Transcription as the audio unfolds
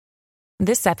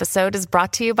This episode is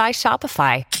brought to you by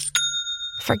Shopify.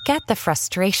 Forget the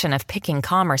frustration of picking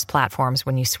commerce platforms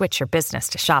when you switch your business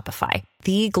to Shopify,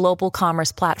 the global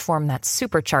commerce platform that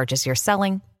supercharges your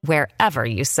selling wherever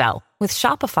you sell. With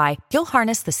Shopify, you'll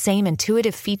harness the same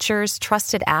intuitive features,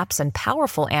 trusted apps, and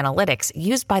powerful analytics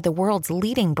used by the world's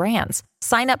leading brands.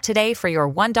 Sign up today for your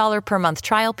 $1 per month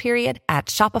trial period at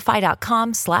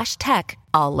shopify.com/tech,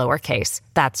 all lowercase.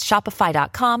 That's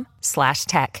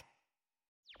shopify.com/tech.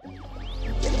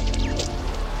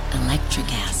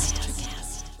 Electricast.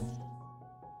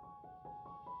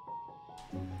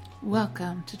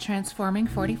 Welcome to Transforming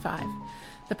 45,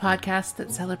 the podcast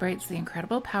that celebrates the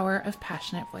incredible power of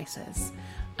passionate voices.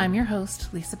 I'm your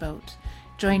host, Lisa Boat.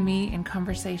 Join me in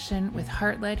conversation with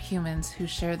heart-led humans who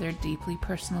share their deeply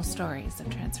personal stories of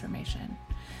transformation.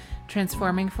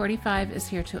 Transforming 45 is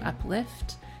here to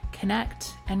uplift,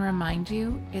 connect, and remind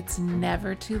you it's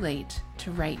never too late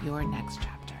to write your next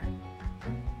chapter.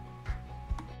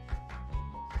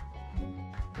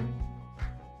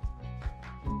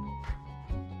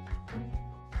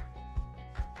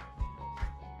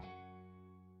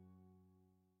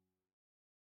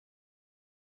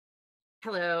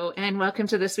 Hello, and welcome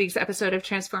to this week's episode of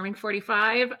Transforming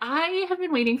 45. I have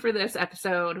been waiting for this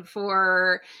episode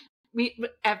for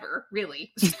ever,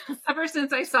 really. Ever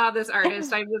since I saw this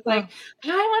artist, I was like, I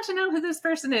want to know who this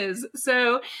person is.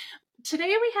 So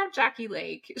today we have Jacki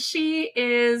Lake. She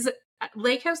is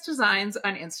Lake House Designs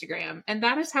on Instagram, and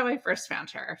that is how I first found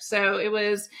her. So it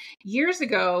was years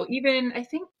ago, even I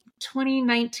think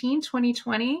 2019,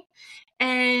 2020.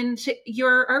 And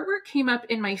your artwork came up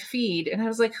in my feed, and I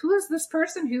was like, who is this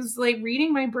person who's like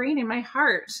reading my brain and my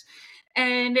heart?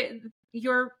 And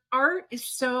your art is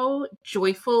so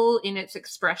joyful in its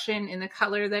expression, in the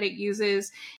color that it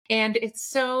uses. And it's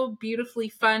so beautifully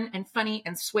fun and funny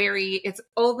and sweary. It's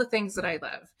all the things that I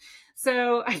love.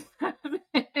 So I have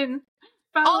been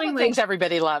following all the things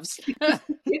everybody loves.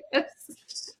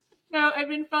 Yes. No, I've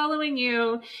been following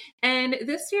you. And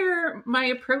this year, my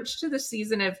approach to the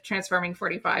season of Transforming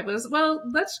 45 was, well,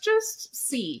 let's just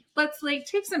see. Let's like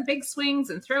take some big swings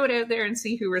and throw it out there and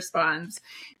see who responds.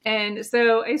 And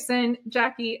so I sent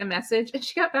Jacki a message, and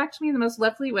she got back to me in the most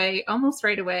lovely way, almost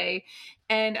right away.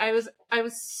 And I was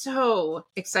so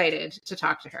excited to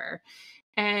talk to her.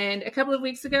 And a couple of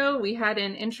weeks ago, we had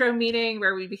an intro meeting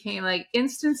where we became like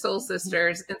instant soul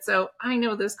sisters. And so I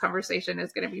know this conversation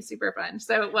is going to be super fun.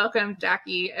 So welcome,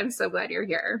 Jacki. I'm so glad you're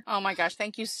here. Oh my gosh.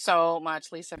 Thank you so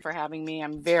much, Lisa, for having me.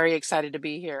 I'm very excited to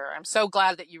be here. I'm so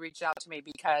glad that you reached out to me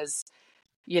because,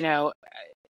 you know,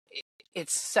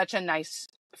 it's such a nice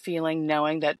feeling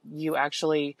knowing that you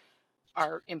actually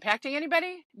are impacting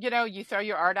anybody. You know, you throw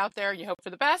your art out there, you hope for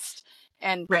the best.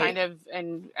 And Right.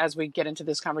 and as we get into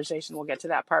this conversation, we'll get to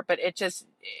that part. But it's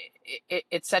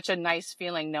such a nice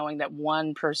feeling knowing that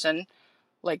one person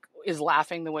like is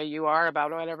laughing the way you are about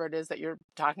whatever it is that you're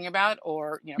talking about,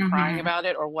 or, you know, crying about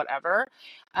it or whatever.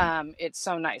 It's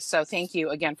so nice. So thank you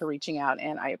again for reaching out,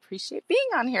 and I appreciate being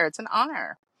on here. It's an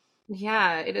honor.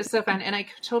 Yeah, it is so fun. And I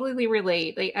totally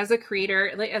relate. Like as a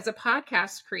creator, like as a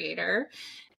podcast creator,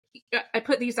 I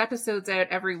put these episodes out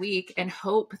every week and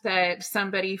hope that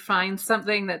somebody finds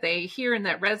something that they hear and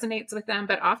that resonates with them.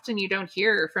 But often you don't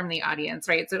hear from the audience,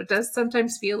 right? So it does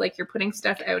sometimes feel like you're putting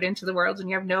stuff out into the world and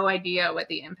you have no idea what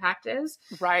the impact is.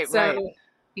 Right.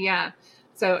 Yeah.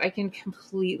 So I can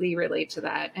completely relate to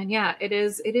that. And yeah, it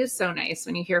is so nice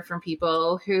when you hear from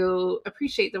people who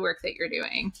appreciate the work that you're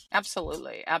doing.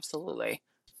 Absolutely. Absolutely.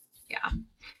 Yeah.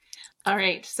 All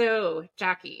right. So,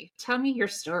 Jacki, tell me your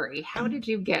story. How did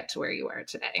you get to where you are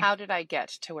today? How did I get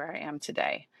to where I am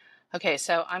today? Okay,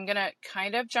 so I'm going to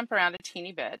kind of jump around a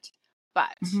teeny bit,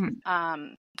 but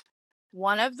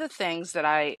one of the things that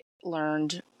I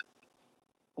learned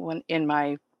when in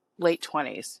my late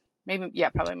 20s,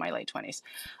 probably my late 20s,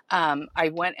 I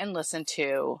went and listened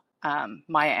to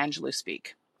Maya Angelou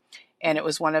speak, and it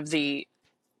was one of the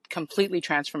completely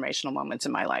transformational moments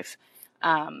in my life.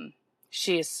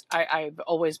 I've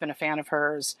always been a fan of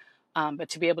hers, but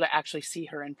to be able to actually see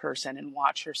her in person and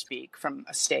watch her speak from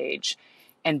a stage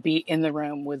and be in the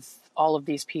room with all of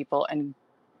these people and,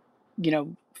 you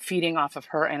know, feeding off of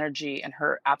her energy and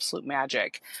her absolute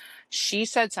magic. She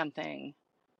said something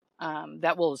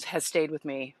that has stayed with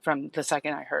me from the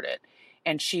second I heard it.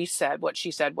 And what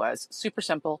she said was super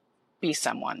simple: be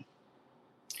someone.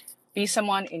 Be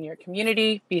someone in your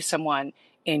community, be someone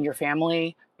in your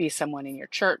family, be someone in your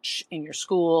church, in your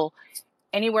school,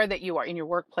 anywhere that you are, in your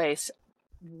workplace,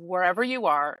 wherever you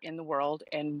are in the world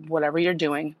and whatever you're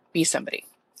doing, be somebody.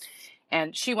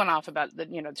 And she went off about the,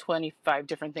 25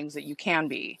 different things that you can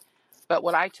be. But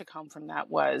what I took home from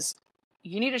that was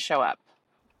you need to show up.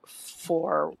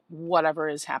 for whatever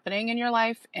is happening in your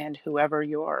life and whoever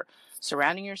you're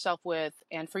surrounding yourself with,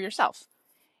 and for yourself.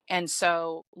 And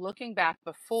so looking back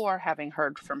before having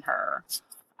heard from her,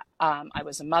 I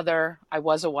was a mother, I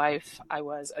was a wife, I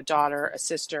was a daughter, a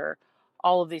sister,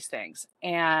 all of these things.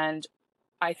 And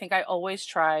I think I always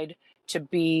tried to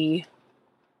be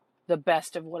the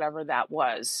best of whatever that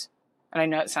was. And I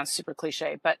know it sounds super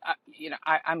cliche, but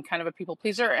I'm kind of a people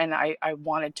pleaser, and I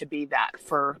wanted to be that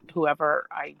for whoever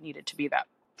I needed to be that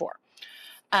for.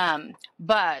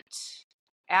 But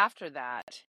after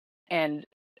that, and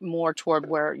more toward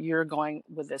where you're going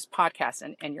with this podcast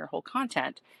and your whole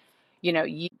content,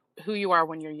 who you are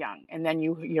when you're young, and then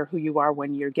you're who you are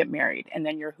when you get married, and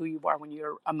then you're who you are when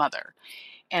you're a mother.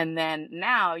 And then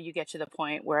now you get to the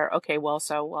point where, okay, well,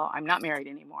 I'm not married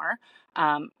anymore.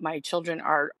 My children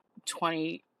are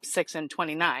 26 and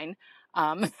 29,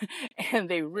 and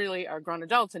they really are grown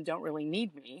adults and don't really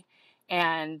need me.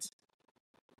 And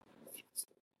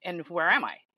where am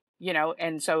I?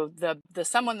 And so the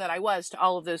someone that I was to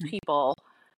all of those people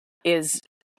is,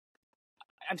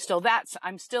 I'm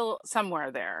still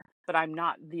somewhere there, but I'm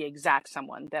not the exact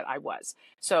someone that I was.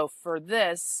 So for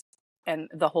this, and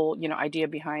the whole, idea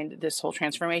behind this whole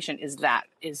transformation is that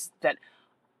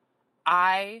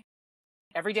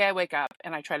every day I wake up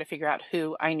and I try to figure out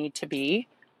who I need to be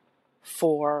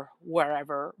for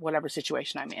whatever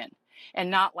situation I'm in. And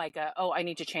not like I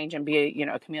need to change and be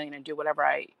a chameleon and do whatever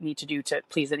I need to do to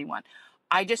please anyone.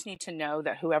 I just need to know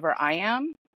that whoever I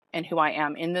am and who I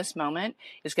am in this moment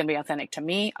is going to be authentic to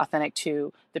me, authentic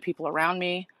to the people around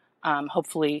me,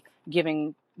 hopefully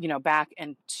giving, back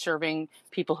and serving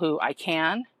people who I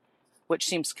can, which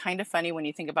seems kind of funny when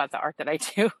you think about the art that I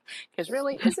do, because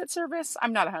really, is it service?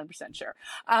 I'm not 100% sure.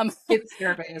 It's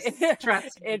service.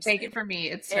 Trust me. Take it from me.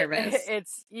 It's service.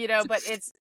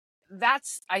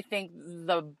 That's, I think,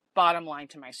 the bottom line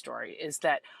to my story is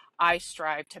that I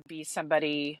strive to be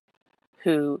somebody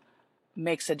who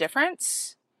makes a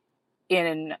difference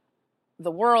in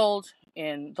the world,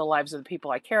 in the lives of the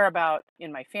people I care about,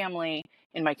 in my family,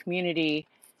 in my community.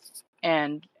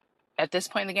 And at this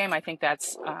point in the game, I think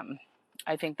that's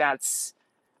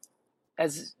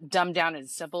as dumbed down and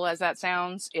simple as that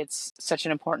sounds. It's such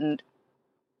an important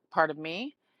part of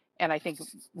me, and I think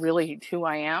really who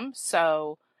I am.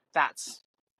 So that's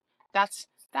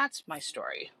my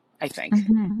story, I think,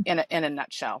 in a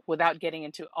nutshell, without getting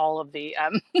into all of the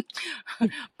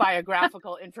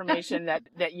biographical information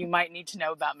that you might need to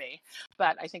know about me.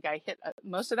 But I think I hit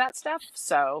most of that stuff.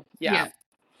 So yeah.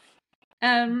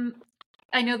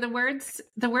 I know the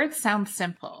words sound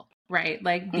simple, right?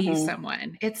 Like be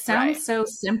someone. It sounds so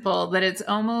simple that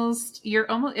you're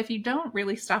almost, if you don't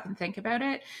really stop and think about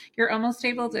it, you're almost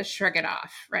able to shrug it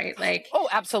off, right? Like, oh,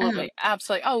 absolutely.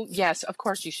 Absolutely. Oh yes, of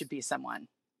course you should be someone.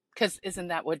 Because isn't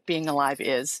that what being alive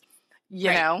is,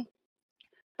 you know?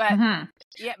 But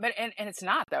yeah, but and it's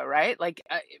not though, right? Like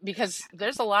because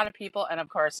there's a lot of people, and of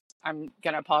course I'm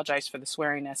gonna apologize for the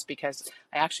sweariness because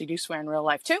I actually do swear in real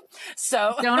life too.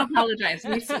 So don't apologize.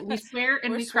 We swear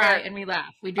and we cry and we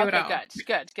laugh. We do it all.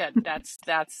 Good.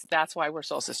 That's why we're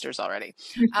soul sisters already.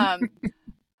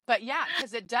 But yeah,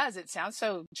 because it sounds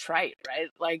so trite, right?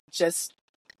 Like just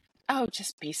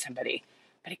be somebody.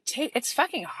 But it's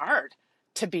fucking hard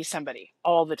to be somebody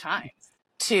all the time.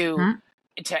 To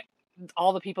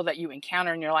all the people that you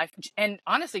encounter in your life, and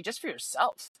honestly just for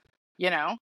yourself,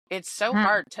 it's so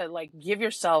hard to like give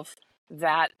yourself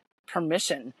that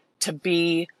permission to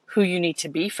be who you need to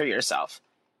be for yourself.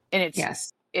 And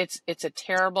it's a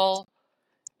terrible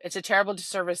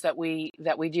disservice that we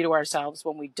do to ourselves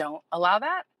when we don't allow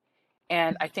that.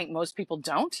 And I think most people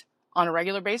don't on a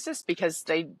regular basis because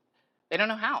they don't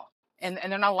know how, and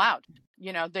they're not allowed,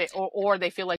 or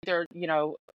they feel like they're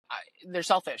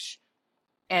selfish.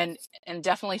 And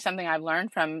definitely something I've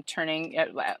learned from turning it.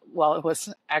 Well, it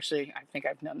was actually, I think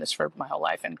I've known this for my whole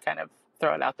life and kind of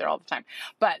throw it out there all the time.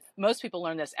 But most people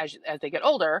learn this as they get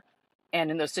older,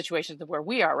 and in those situations of where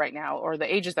we are right now, or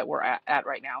the ages that we're at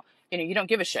right now, you don't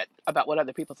give a shit about what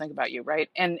other people think about you, right?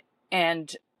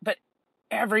 But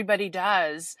everybody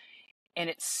does, and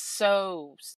it's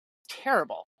so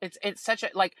terrible. It's such a,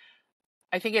 like,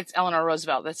 I think it's Eleanor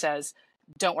Roosevelt that says,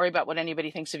 "Don't worry about what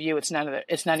anybody thinks of you. It's none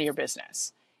of your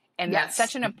business." And that's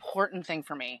such an important thing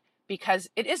for me because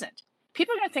it isn't.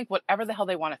 People are going to think whatever the hell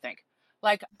they want to think.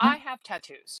 Like, I have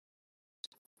tattoos.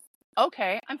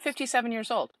 Okay, I'm 57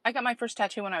 years old. I got my first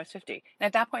tattoo when I was 50. And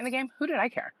at that point in the game, who did I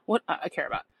care? What I care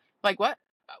about? Like, what?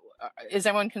 Is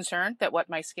everyone concerned that what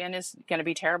my skin is going to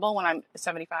be terrible when I'm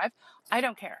 75? I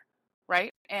don't care,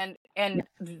 right? and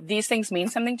these things mean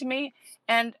something to me.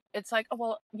 And it's like, oh,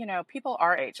 well, you know, people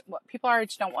our age,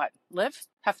 don't what? Live,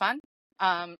 have fun,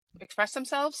 express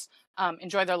themselves,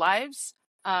 enjoy their lives.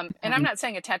 And I'm not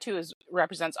saying a tattoo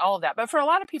represents all of that, but for a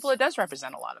lot of people, it does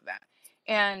represent a lot of that.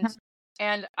 And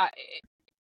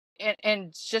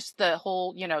and just the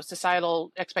whole, you know,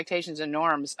 societal expectations and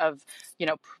norms of, you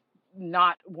know,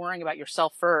 not worrying about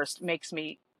yourself first makes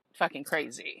me fucking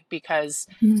crazy, because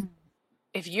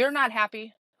if you're not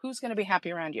happy, who's going to be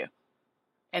happy around you?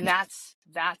 And that's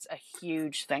a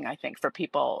huge thing, I think, for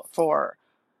people, for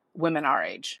women our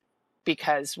age,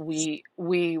 because we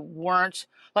weren't,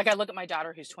 like, I look at my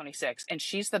daughter who's 26, and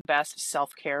she's the best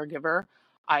self-caregiver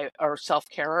or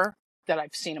self-carer that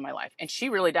I've seen in my life. And she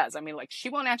really does. I mean, like, she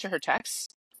won't answer her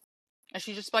texts, and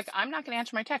she's just like, I'm not going to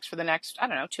answer my text for the next, I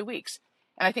don't know, 2 weeks.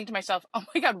 And I think to myself, oh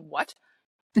my God, what?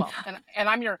 Well, and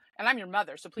I'm your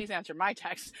mother, so please answer my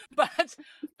text. But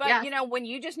Yeah. you know, when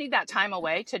you just need that time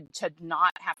away to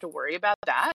not have to worry about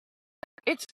that,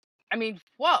 it's, I mean,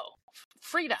 whoa,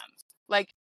 freedom,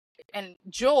 like, and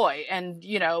joy, and,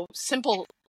 you know,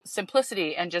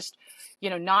 simplicity, and just, you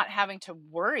know, not having to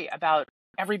worry about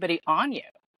everybody on you.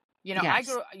 You know,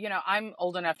 Yes. I'm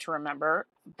old enough to remember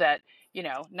that, you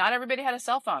know, not everybody had a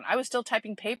cell phone. I was still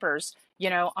typing papers, you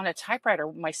know, on a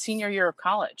typewriter my senior year of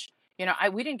college. You know,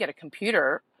 we didn't get a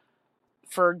computer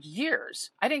for years.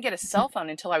 I didn't get a cell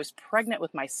phone until I was pregnant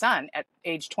with my son at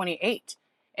age 28.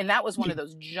 And that was one of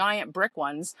those giant brick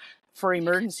ones for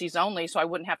emergencies only. So I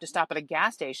wouldn't have to stop at a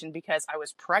gas station because I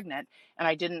was pregnant and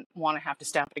I didn't want to have to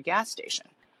stop at a gas station.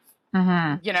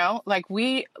 You know, like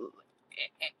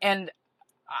and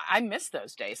I miss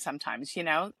those days sometimes, you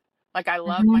know, like, I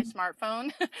love my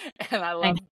smartphone and I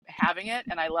love having it,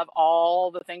 and I love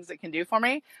all the things it can do for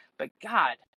me. But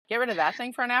God, get rid of that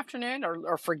thing for an afternoon,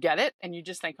 or forget it. And you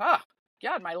just think, oh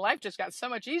God, my life just got so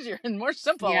much easier and more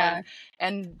simple,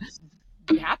 and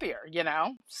happier, you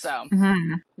know? So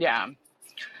yeah.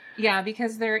 Yeah,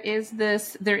 because there is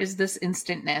this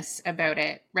instantness about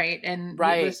it, right? And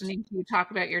Right. listening to you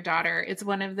talk about your daughter, it's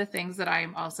one of the things that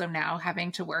I'm also now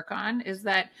having to work on, is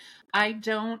that I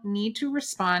don't need to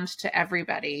respond to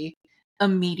everybody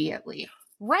immediately.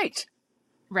 Right.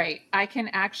 Right. I can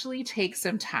actually take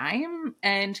some time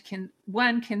and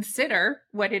consider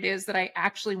what it is that I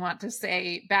actually want to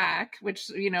say back, which,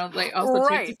 you know, like, also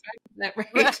takes that,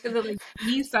 right, to like,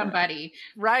 be somebody.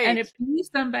 Right. And it be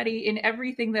somebody in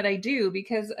everything that I do,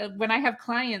 because when I have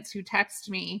clients who text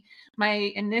me,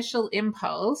 my initial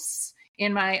impulse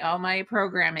in all my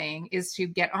programming is to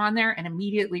get on there and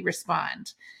immediately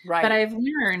respond. Right. But I've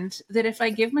learned that if I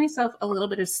give myself a little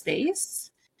bit of space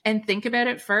and think about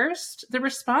it first, the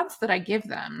response that I give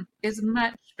them is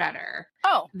much better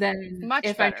than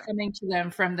if I'm coming to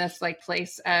them from this, like,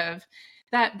 place of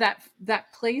that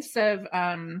place of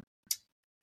I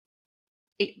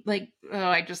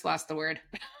just lost the word,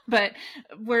 but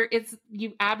where it's,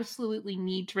 you absolutely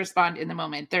need to respond in the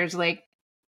moment. There's like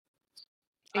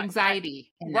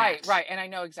anxiety in that. Right. And I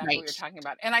know exactly what you're talking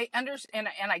about. And I understand,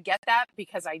 and I get that,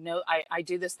 because I know I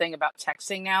do this thing about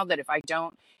texting now, that if I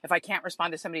can't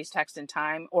respond to somebody's text in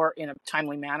time or in a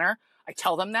timely manner, I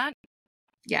tell them that.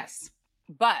 Yes.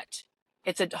 But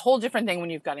it's a whole different thing when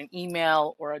you've got an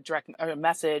email or a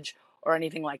message or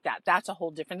anything like that. That's a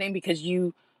whole different thing, because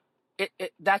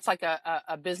that's like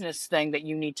a business thing that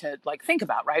you need to, like, think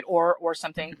about, right? Or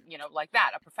something, you know, like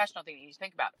that, a professional thing that you need to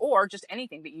think about, or just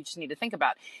anything that you just need to think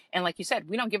about. And like you said,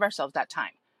 we don't give ourselves that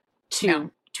time to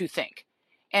think.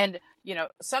 And, you know,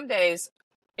 some days,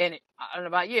 and I don't know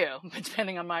about you, but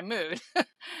depending on my mood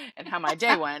and how my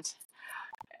day went,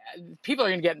 people are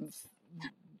going to get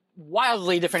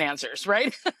wildly different answers,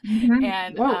 right?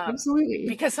 And absolutely,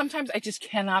 because sometimes I just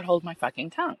cannot hold my fucking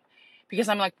tongue. Because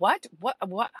I'm like, what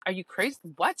are you crazy?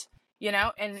 What? You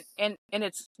know, and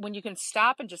it's when you can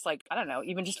stop and just, like, I don't know,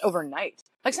 even just overnight.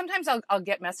 Like, sometimes I'll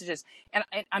get messages and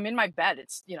I'm in my bed.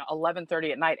 It's, you know,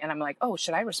 11:30 at night, and I'm like, oh,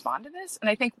 should I respond to this? And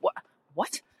I think,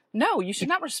 what? No, you should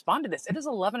not respond to this. It is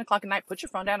 11 o'clock at night. Put your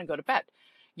phone down and go to bed.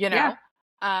 You know,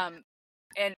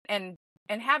 and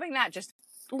having that just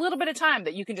a little bit of time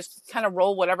that you can just kind of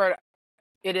roll whatever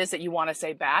it is that you want to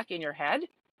say back in your head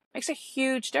makes a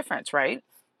huge difference, right?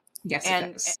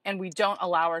 Yes, and we don't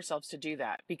allow ourselves to do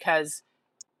that, because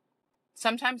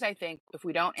sometimes I think if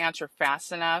we don't answer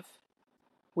fast enough,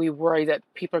 we worry that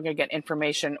people are going to get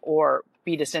information or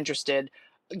be disinterested,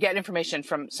 get information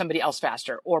from somebody else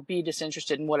faster, or be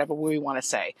disinterested in whatever we want to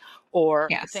say, or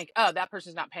Yes. think, oh, that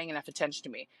person's not paying enough attention to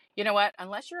me. You know what?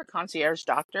 Unless you're a concierge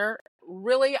doctor,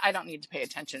 really, I don't need to pay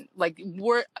attention. Like,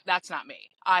 that's not me.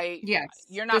 Yes.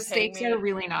 You're The not paying stakes me. are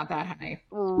really not that high.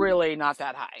 Really not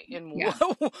that high in Yeah.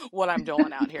 what I'm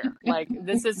doing out here. Like,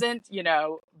 this isn't,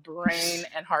 brain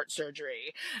and heart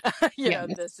surgery.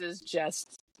 Yes. This is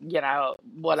just,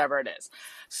 whatever it is.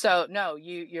 So no,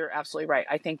 you're absolutely right.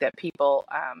 I think that people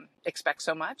expect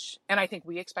so much, and I think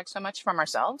we expect so much from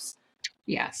ourselves.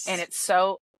 Yes. And it's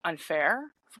so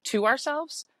unfair to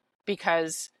ourselves,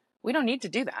 because we don't need to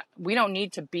do that. We don't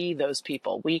need to be those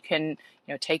people. We can,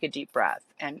 take a deep breath.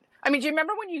 And I mean, do you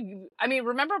remember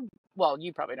well,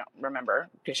 you probably don't remember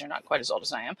because you're not quite as old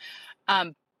as I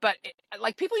am. But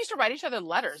like, people used to write each other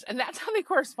letters, and that's how they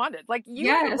corresponded. Like, you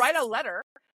had to write a letter,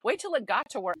 wait till it got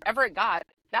to wherever it got.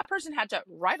 That person had to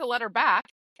write a letter back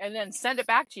and then send it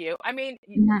back to you. I mean,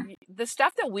 the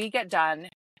stuff that we get done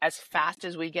as fast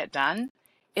as we get done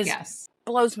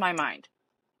blows my mind.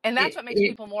 And that's what makes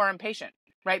people more impatient,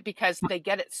 right? Because they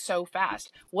get it so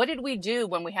fast. What did we do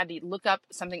when we had to look up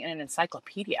something in an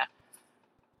encyclopedia,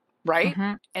 right?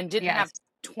 And didn't have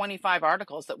 25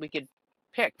 articles that we could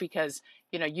pick, because,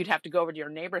 you'd have to go over to your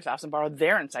neighbor's house and borrow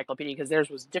their encyclopedia because theirs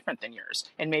was different than yours.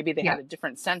 And maybe they had a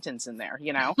different sentence in there,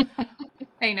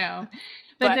 I know.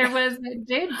 But it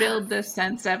did build this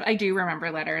sense of, I do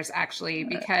remember letters actually,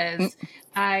 because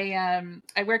I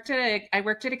worked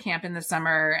at a camp in the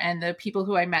summer, and the people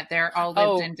who I met there all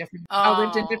lived in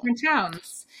different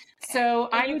towns. So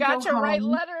I got to write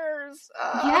letters.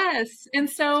 Yes. And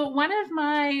so one of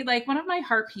my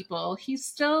heart people, he's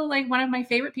still like one of my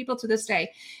favorite people to this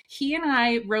day. He and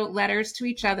I wrote letters to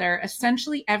each other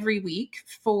essentially every week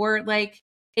for like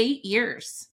 8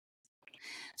 years.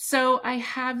 So I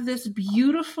have this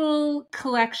beautiful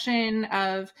collection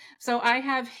so I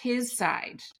have his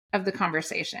side of the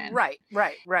conversation. Right.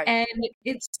 And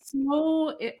it's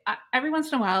every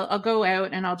once in a while I'll go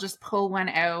out and I'll just pull one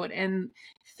out and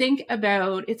think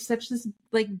about, it's such this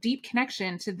like deep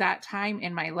connection to that time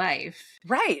in my life.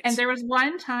 Right. And there was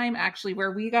one time actually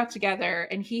where we got together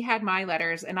and he had my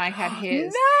letters and I had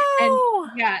his. No!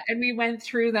 And we went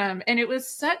through them, and it was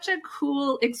such a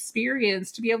cool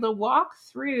experience to be able to walk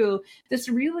through this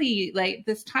really like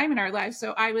this time in our lives.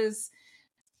 So I was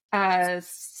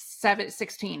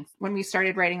 16 when we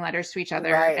started writing letters to each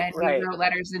other, and we wrote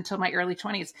letters until my early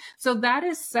 20s. So that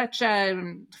is such a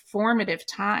formative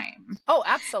time. Oh,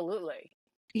 absolutely.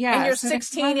 Yeah. And you're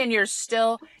 16 and you're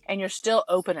still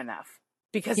open enough,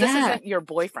 because this isn't your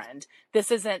boyfriend.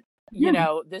 This isn't,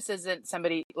 this isn't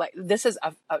somebody like, this is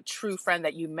a true friend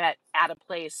that you met at a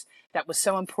place that was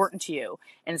so important to you,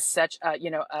 and such a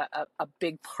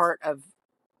big part of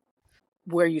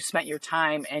where you spent your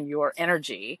time and your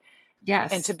energy.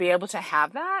 Yes. And to be able to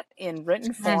have that in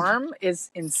written form is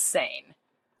insane.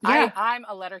 Yeah. I'm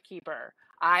a letter keeper.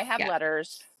 I have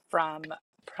letters from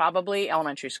probably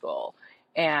elementary school,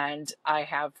 and I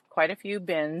have quite a few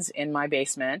bins in my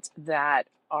basement that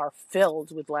are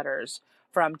filled with letters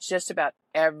from just about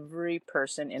every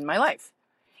person in my life.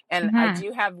 And I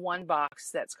do have one box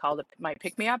that's called my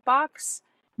pick-me-up box.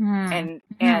 And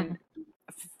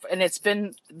it's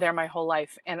been there my whole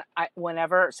life. And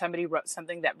whenever somebody wrote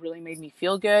something that really made me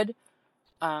feel good,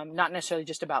 not necessarily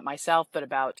just about myself, but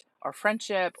about our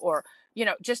friendship, or,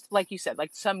 just like you said,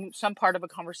 like some part of a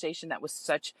conversation that was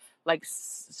such like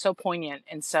so poignant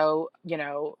and so,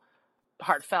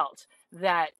 heartfelt,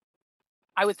 that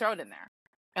I would throw it in there.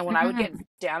 And when I would get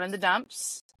down in the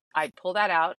dumps, I'd pull that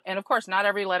out. And of course, not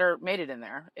every letter made it in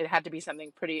there. It had to be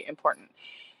something pretty important.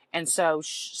 And so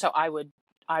I would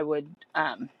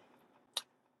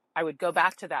go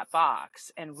back to that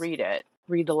box and read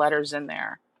the letters in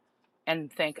there, and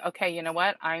think, okay, you know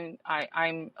what? I'm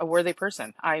a worthy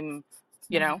person. I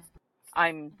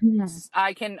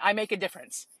make a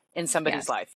difference in somebody's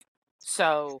life.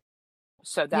 So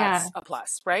that's a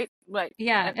plus, right? Right.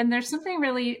 Yeah. And there's something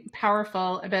really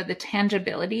powerful about the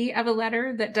tangibility of a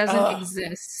letter that doesn't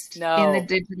exist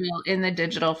in the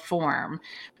digital form,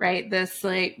 right? This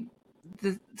like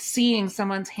seeing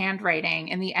someone's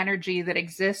handwriting and the energy that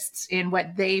exists in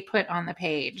what they put on the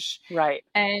page. Right.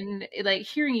 And like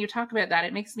hearing you talk about that,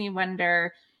 it makes me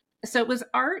wonder, so was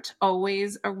art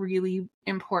always a really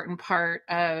important part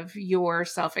of your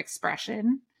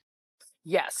self-expression?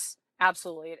 Yes,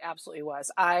 absolutely. It absolutely was.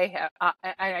 I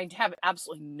have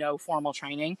absolutely no formal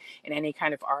training in any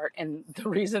kind of art. And the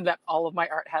reason that all of my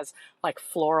art has like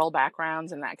floral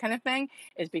backgrounds and that kind of thing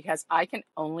is because I can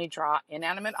only draw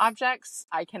inanimate objects.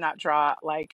 I cannot draw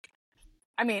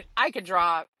I could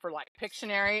draw for like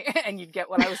Pictionary and you'd get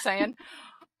what I was saying.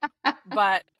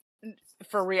 But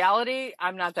for reality,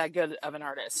 I'm not that good of an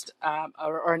artist,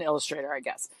 or an illustrator, I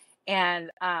guess.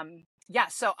 And yeah,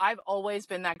 so I've always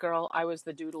been that girl. I was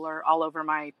the doodler all over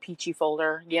my peachy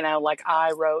folder. Like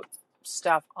I wrote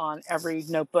stuff on every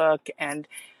notebook and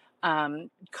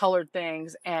colored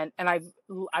things, and I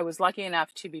was lucky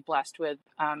enough to be blessed with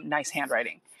nice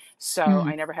handwriting, so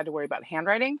I never had to worry about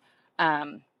handwriting.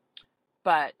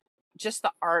 But just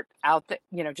the art out that,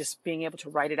 just being able to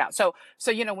write it out. So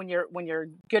when you're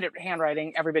good at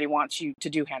handwriting, everybody wants you to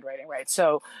do handwriting, right?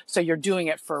 So you're doing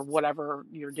it for whatever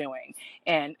you're doing.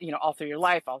 And, all through your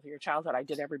life, all through your childhood, I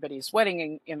did everybody's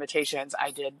wedding invitations.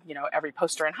 I did, every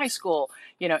poster in high school,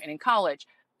 and in college,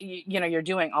 you're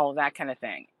doing all of that kind of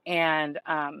thing. And,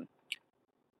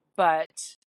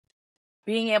 but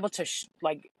being able to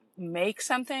make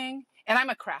something, and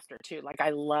I'm a crafter too. Like I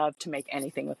love to make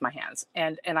anything with my hands,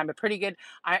 and I'm a pretty good,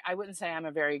 I wouldn't say I'm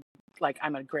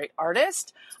I'm a great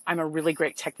artist. I'm a really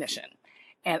great technician,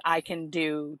 and I can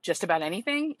do just about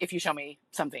anything. If you show me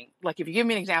something, like if you give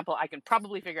me an example, I can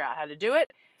probably figure out how to do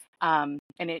it. And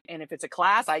if it's a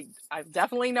class, I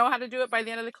definitely know how to do it by the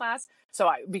end of the class.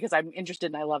 Because I'm interested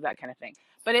and I love that kind of thing.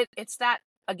 But it's that,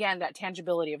 again, that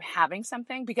tangibility of having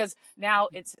something, because now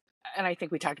and I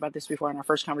think we talked about this before in our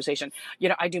first conversation,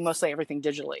 I do mostly everything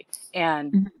digitally,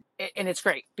 and it's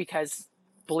great because,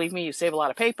 believe me, you save a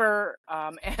lot of paper,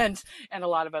 and a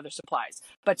lot of other supplies.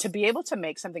 But to be able to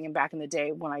make something, and back in the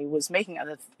day when I was making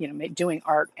other, doing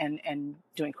art and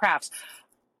doing crafts,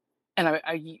 and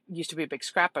I used to be a big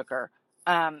scrapbooker,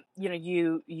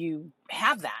 you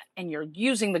have that, and you're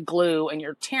using the glue, and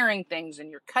you're tearing things, and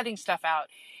you're cutting stuff out,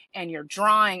 and you're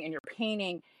drawing, and you're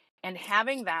painting, and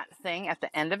having that thing at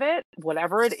the end of it,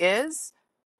 whatever it is,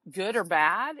 good or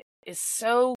bad, is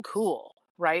so cool,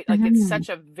 right? Like it's such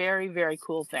a very, very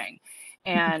cool thing.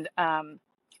 And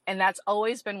that's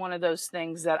always been one of those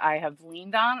things that I have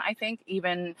leaned on, I think,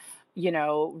 even,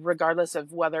 regardless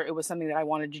of whether it was something that I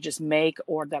wanted to just make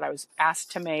or that I was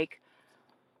asked to make.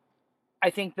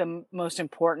 I think the most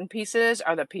important pieces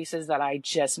are the pieces that I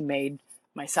just made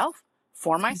myself,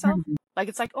 for myself. Like,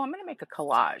 it's like, oh, I'm going to make a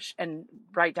collage and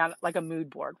write down like a mood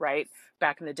board, right?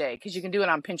 Back in the day, because you can do it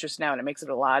on Pinterest now and it makes it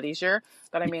a lot easier.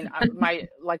 But I mean,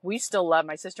 we still love,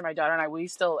 my sister, my daughter, and I, we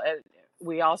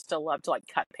all still love to like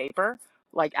cut paper,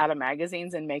 like out of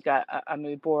magazines, and make a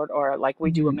mood board, or like we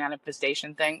do a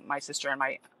manifestation thing. My sister and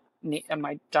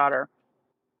my daughter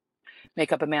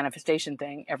make up a manifestation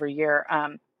thing every year,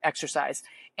 exercise,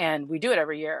 and we do it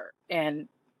every year, and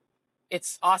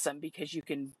it's awesome because you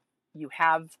can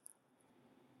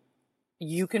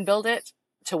build it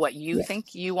to what you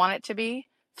think you want it to be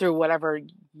through whatever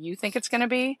you think it's going to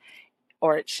be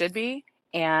or it should be,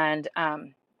 and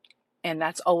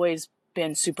that's always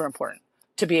been super important,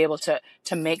 to be able to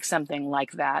make something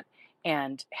like that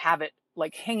and have it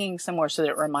like hanging somewhere so that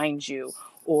it reminds you,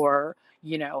 or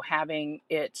having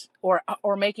it, or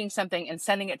making something and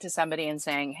sending it to somebody and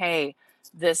saying, hey,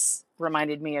 this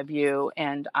reminded me of you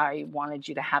and I wanted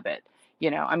you to have it.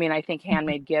 I mean, I think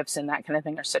handmade gifts and that kind of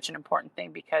thing are such an important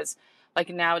thing, because like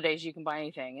nowadays you can buy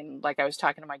anything. And like I was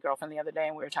talking to my girlfriend the other day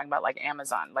and we were talking about like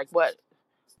Amazon, like what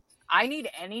I need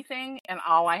anything, and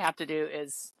all I have to do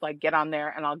is like get on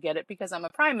there and I'll get it because I'm a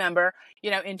Prime member,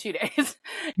 in 2 days.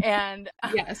 And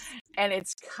Yes. and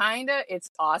it's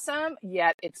awesome,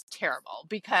 yet it's terrible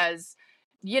because,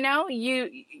 you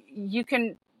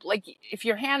can, like, if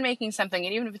you're hand making something,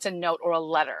 and even if it's a note or a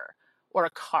letter or a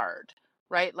card,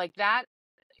 right? Like that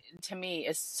to me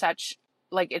is such,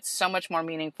 like, it's so much more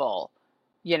meaningful,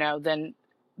 than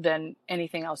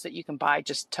anything else that you can buy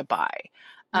just to buy.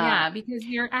 Yeah, because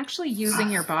you're actually using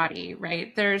your body,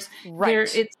 right?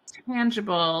 Right. It's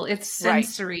tangible, it's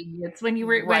sensory. It's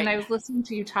when I was listening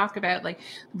to you talk about like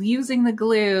using the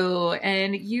glue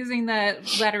and using the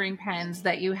lettering pens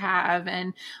that you have,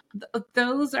 and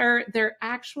they're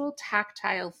actual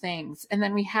tactile things. And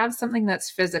then we have something that's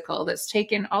physical, that's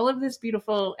taken all of this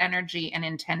beautiful energy and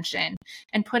intention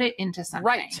and put it into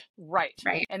something. Right.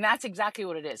 And that's exactly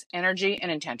what it is. Energy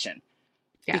and intention.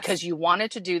 Yes. Because you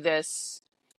wanted to do this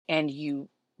and you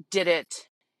did it,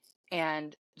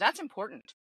 and that's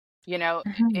important.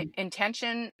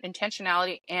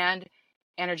 Intentionality and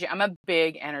energy. I'm a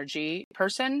big energy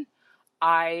person.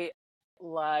 I'm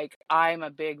a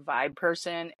big vibe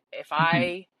person. If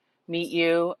I meet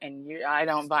you and I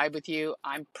don't vibe with you,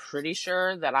 I'm pretty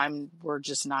sure that we're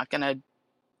just not going to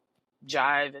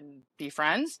jive and be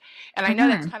friends. And I know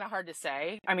that's kind of hard to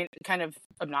say. I mean, kind of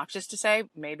obnoxious to say,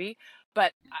 maybe,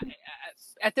 but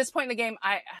at this point in the game,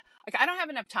 I don't have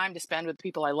enough time to spend with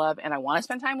people I love and I want to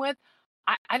spend time with.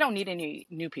 I don't need any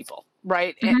new people,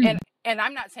 right? And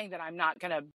I'm not saying that I'm not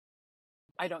going to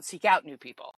I don't seek out new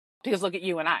people, because look at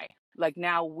you and I, like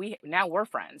now we're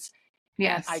friends,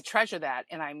 and I Yes. treasure that.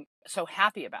 And I'm so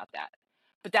happy about that.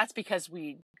 But that's because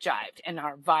we jived and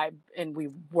our vibe, and we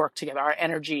worked together. Our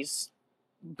energies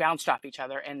bounced off each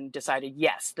other and decided,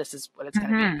 yes, this is what it's going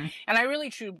to be. Mm-hmm. And I really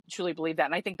truly believe that.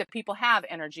 And I think that people have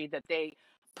energy that they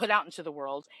put out into the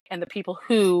world, and the people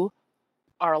who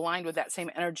are aligned with that same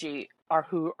energy are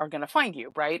who are going to find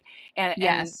you, right?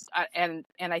 Yes. And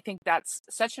I think that's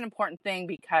such an important thing,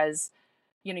 because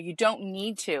you don't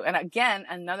need to. And again,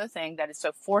 another thing that is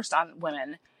so forced on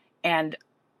women, and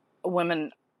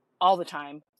women all the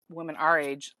time, women our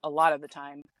age a lot of the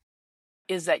time,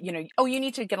 is that you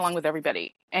need to get along with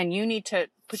everybody, and you need to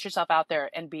put yourself out there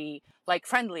and be like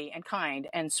friendly and kind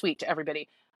and sweet to everybody.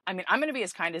 I mean, I'm going to be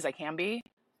as kind as I can be,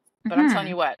 but I'm telling Mm-hmm.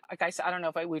 you what, like I said, I don't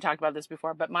know if we talked about this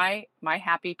before, but my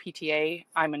happy PTA,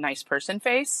 I'm a nice person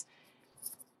face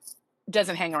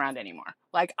doesn't hang around anymore.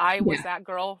 Like, I was Yeah. that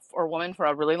girl or woman for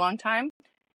a really long time.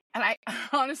 And I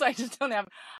honestly, I just don't have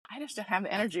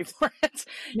the energy for it.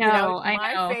 No, I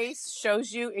My know. face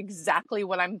shows you exactly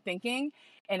what I'm thinking,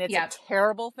 and it's a Yep.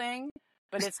 terrible thing,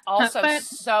 but it's also But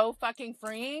so fucking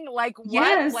freeing. Like, what?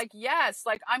 yes, Like, yes.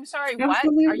 Like, I'm sorry,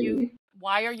 absolutely.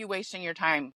 why are you wasting your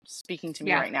time speaking to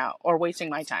me Yeah. right now, or wasting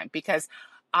my time? Because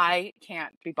I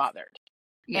can't be bothered.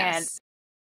 And Yes.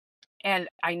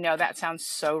 I know that sounds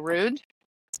so rude,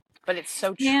 but it's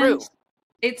so And true.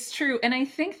 it's true. And I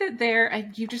think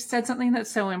that you just said something that's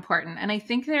so important. And I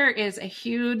think there is a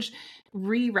huge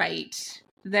rewrite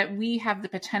that we have the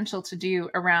potential to do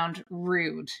around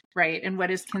rude, right? And what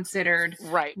is considered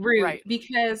Right, rude. right,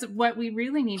 Because what we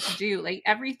really need to do, like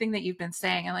everything that you've been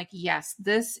saying, and like, yes,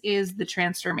 this is the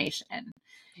transformation.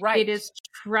 It right, is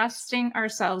trusting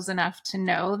ourselves enough to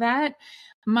know that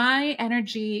my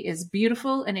energy is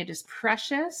beautiful and it is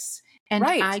precious, and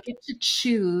right. I get to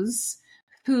choose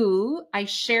who I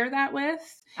share that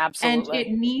with, and it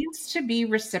Absolutely. needs to be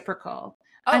reciprocal.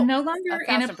 I'm Oh, no longer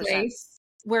in a 1,000%. place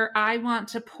where I want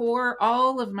to pour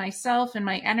all of myself and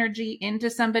my energy into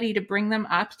somebody to bring them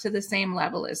up to the same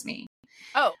level as me.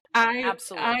 Oh, I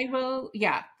absolutely. will,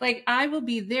 yeah, like I will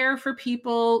be there for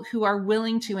people who are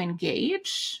willing to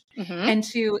engage Mm-hmm. and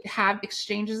to have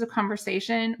exchanges of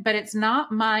conversation, but it's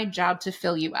not my job to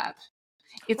fill you up.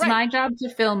 It's Right, my job to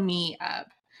fill me up.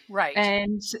 right.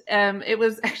 And it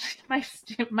was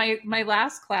actually my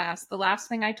last class. The last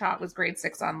thing I taught was grade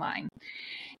 6 online.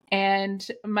 And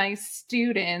my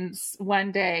students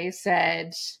one day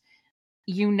said,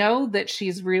 that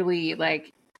she's really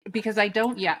like, because I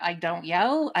don't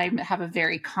yell. I have a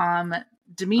very calm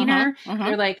demeanor. Mm-hmm. Mm-hmm.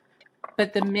 They're like,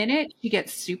 but the minute she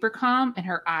gets super calm and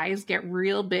her eyes get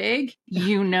real big,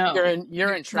 You're in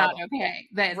it's not trouble. okay.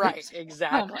 That Right, um,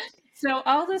 exactly. so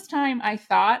all this time I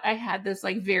thought I had this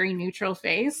like very neutral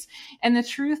face. And the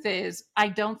truth is, I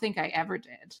don't think I ever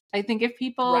did. I think if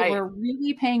people Right. were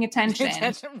really paying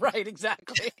attention, Right,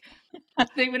 exactly.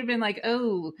 they would have been like,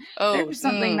 oh, Oh, there's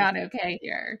something not okay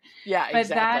here. yeah, But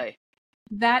exactly.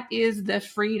 that is the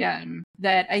freedom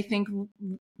that I think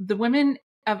the women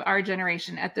of our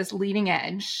generation at this leading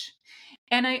edge.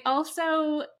 And I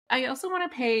also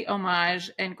want to pay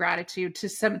homage and gratitude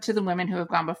to the women who have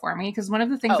gone before me, because one of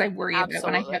the things I Oh, worry about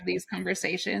when I absolutely. have these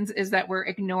conversations is that we're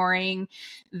ignoring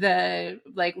the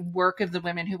like work of the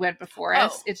women who went before Oh,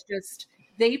 us. It's just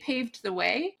they paved the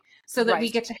way so that we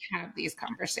right. get to have these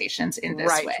conversations in this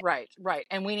Right, way. right, right.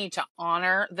 And we need to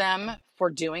honor them for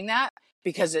doing that,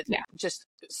 because it's Yeah. just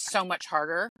so much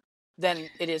harder than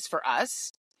it is for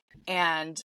us.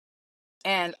 And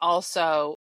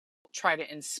also try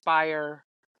to inspire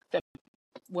the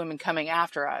women coming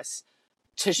after us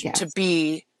to Yes.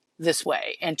 be this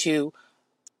way, and to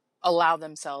allow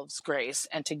themselves grace,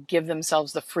 and to give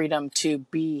themselves the freedom to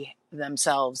be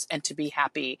themselves and to be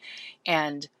happy.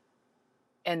 And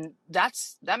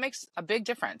that makes a big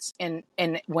difference in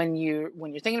when you're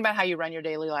thinking about how you run your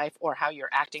daily life, or how you're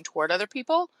acting toward other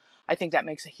people. I think that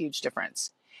makes a huge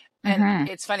difference. And Mm-hmm.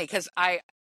 it's funny, because I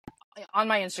on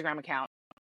my Instagram account,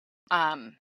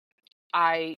 um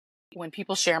I when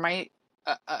people share my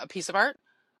a piece of art,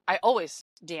 I always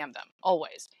DM them,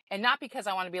 always. And not because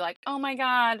I want to be like, oh my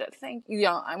God, thank you.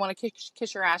 I want to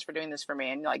kiss your ass for doing this for me,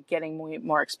 and like getting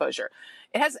more exposure.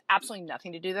 It has absolutely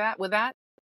nothing to do with that.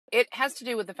 It has to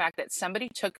do with the fact that somebody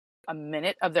took a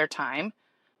minute of their time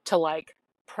to like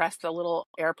press the little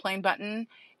airplane button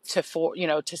to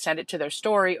send it to their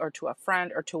story, or to a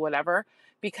friend, or to whatever,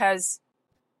 because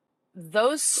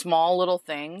those small little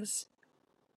things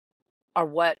are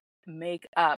what make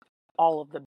up all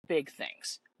of the big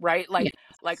things, right? Yeah.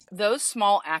 Like those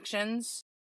small actions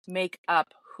make up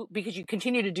because you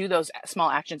continue to do those small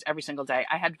actions every single day.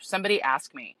 I had somebody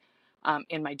ask me,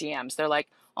 in my DMs. They're like,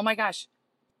 oh my gosh,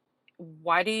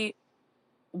 why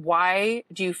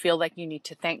do you feel like you need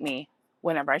to thank me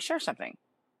whenever I share something?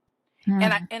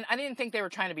 And I didn't think they were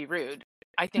trying to be rude.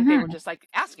 I think they were just like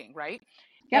asking, right?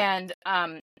 Yep.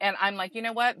 And I'm like, you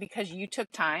know what? Because you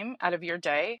took time out of your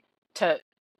day to,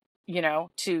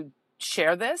 to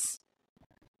share this,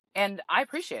 and I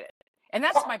appreciate it. And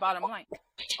that's my bottom line.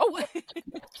 Oh,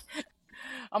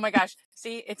 oh my gosh.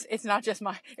 See, it's not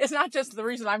just the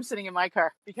reason I'm sitting in my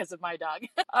car because of my dog.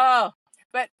 Oh,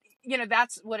 but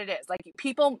that's what it is. Like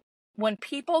when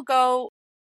people go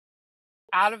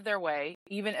out of their way,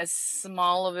 even as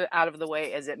small of it out of the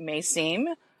way as it may seem,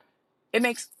 it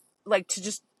makes like to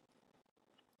just,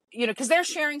 because they're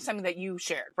sharing something that you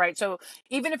shared, right? So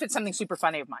even if it's something super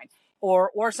funny of mine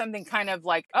or something kind of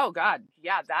like, oh God,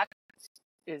 yeah, that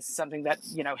is something that,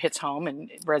 hits home and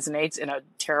resonates in a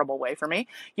terrible way for me,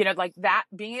 like that,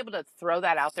 being able to throw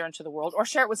that out there into the world or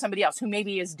share it with somebody else who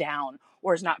maybe is down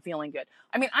or is not feeling good.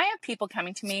 I mean, I have people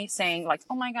coming to me saying like,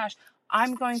 oh my gosh,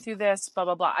 I'm going through this, blah,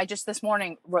 blah, blah. I just this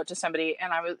morning wrote to somebody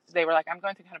and they were like, I'm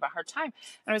going through kind of a hard time.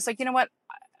 And I was like, you know what?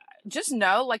 Just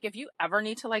know, like, if you ever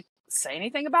need to like say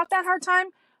anything about that hard time,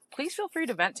 please feel free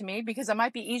to vent to me, because it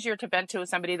might be easier to vent to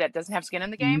somebody that doesn't have skin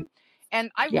in the game.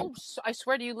 And I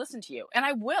swear to you, listen to you. And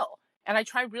I will. And I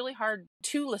try really hard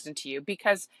to listen to you,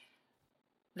 because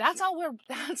that's all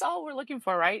we're looking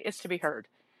for, right? Is to be heard,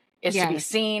 is to be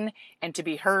seen and to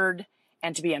be heard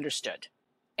and to be understood.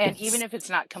 And even if it's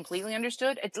not completely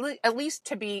understood, it's at least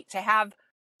to have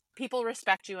people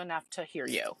respect you enough to hear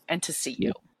you and to see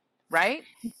you. Right?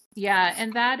 Yeah.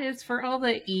 And that is, for all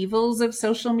the evils of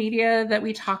social media that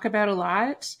we talk about a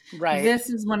lot. Right. This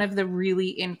is one of the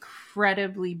really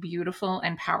incredibly beautiful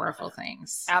and powerful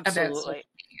things about social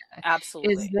media.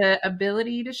 Absolutely. Is the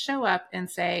ability to show up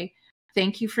and say,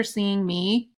 thank you for seeing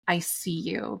me. I see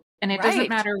you. And it doesn't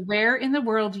matter where in the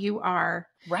world you are.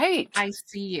 Right. I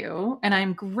see you. And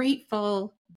I'm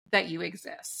grateful that you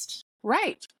exist.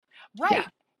 Right. Yeah.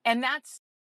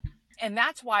 And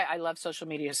that's why I love social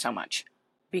media so much,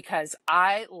 because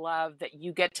I love that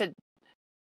you get to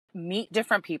meet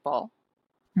different people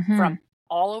from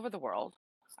all over the world.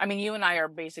 I mean, you and I are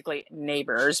basically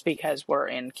neighbors because we're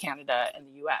in Canada and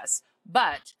the US,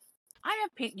 but I have,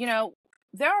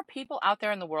 there are people out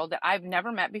there in the world that I've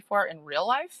never met before in real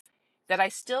life that I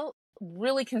still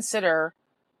really consider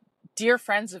dear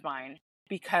friends of mine,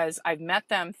 because I've met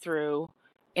them through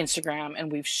Instagram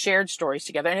and we've shared stories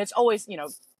together. And it's always,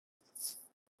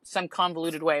 some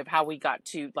convoluted way of how we got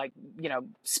to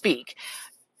speak.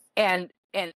 And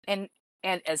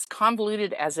as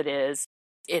convoluted as it is,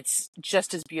 it's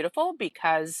just as beautiful,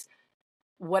 because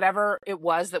whatever it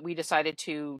was that we decided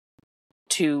to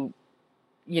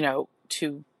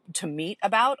meet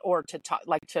about, or to talk,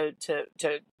 like to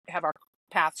have our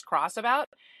paths cross about,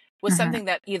 was something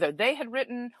that either they had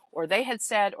written or they had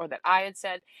said or that I had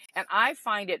said. And I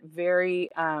find it very,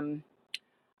 I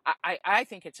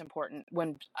think it's important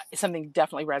when something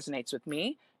definitely resonates with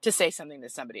me to say something to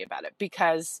somebody about it,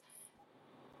 because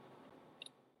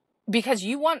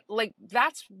you want, like,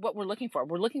 that's what we're looking for.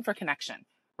 We're looking for connection,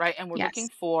 right? And we're looking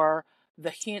for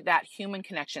that human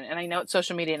connection. And I know it's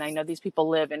social media, and I know these people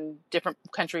live in different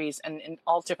countries and in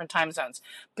all different time zones,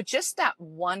 but just that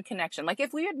one connection. Like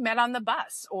if we had met on the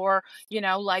bus or,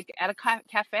 like at a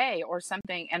cafe or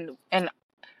something, and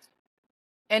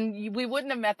we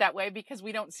wouldn't have met that way because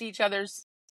we don't see each other's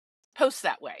posts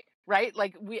that way, right?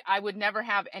 Like I would never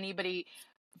have anybody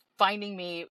finding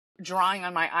me drawing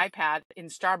on my iPad in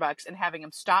Starbucks and having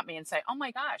them stop me and say, oh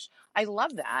my gosh, I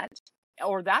love that.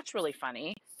 Or that's really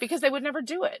funny, because they would never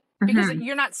do it, because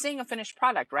you're not seeing a finished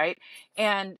product, right?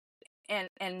 And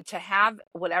to have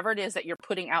whatever it is that you're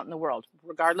putting out in the world,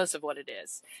 regardless of what it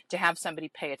is, to have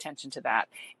somebody pay attention to that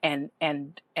and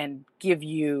give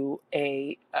you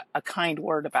a kind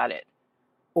word about it,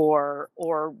 or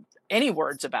any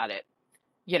words about it,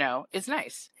 is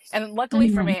nice. And luckily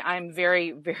for me, I'm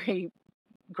very, very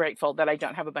grateful that I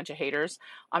don't have a bunch of haters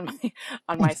on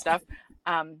my stuff.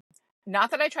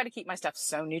 Not that I try to keep my stuff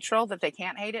so neutral that they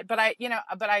can't hate it, but I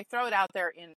throw it out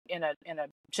there in a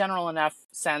general enough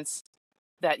sense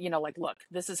that, like, look,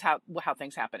 this is how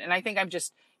things happen. And I think I'm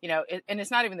just, and it's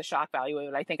not even the shock value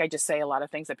of it. I think I just say a lot of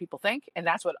things that people think. And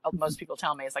that's what most people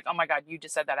tell me. It's like, oh my God, you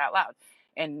just said that out loud.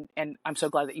 And I'm so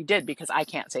glad that you did, because I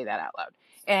can't say that out loud.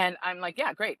 And I'm like,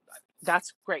 yeah, great.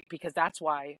 That's great, because that's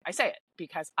why I say it,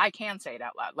 because I can say it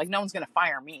out loud. Like no one's going to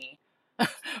fire me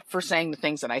for saying the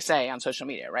things that I say on social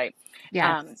media. Right.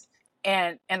 Yeah.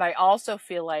 And I also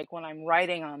feel like when I'm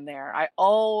writing on there, I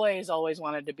always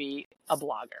wanted to be a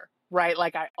blogger. right?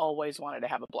 Like I always wanted to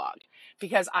have a blog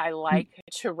because I like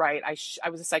to write. I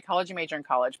was a psychology major in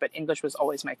college, but English was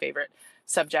always my favorite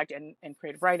subject, and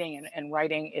creative writing and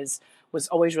writing was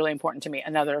always really important to me.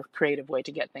 Another creative way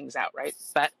to get things out, right?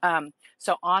 But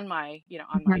so on my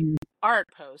on my art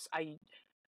posts,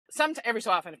 every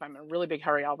so often, if I'm in a really big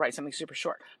hurry, I'll write something super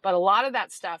short. But a lot of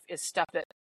that stuff is stuff that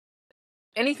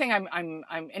anything I'm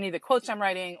any of the quotes I'm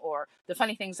writing or the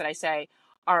funny things that I say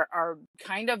are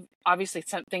kind of obviously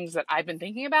some things that I've been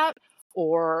thinking about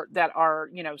or that are,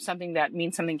 something that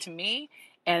means something to me.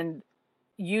 And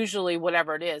usually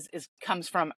whatever it is comes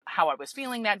from how I was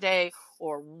feeling that day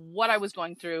or what I was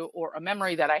going through or a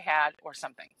memory that I had or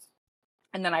something.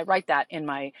 And then I write that in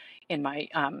the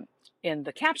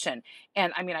caption.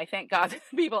 And I mean, I thank God that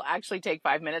people actually take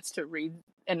 5 minutes to read,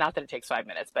 and not that it takes 5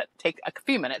 minutes, but take a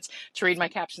few minutes to read my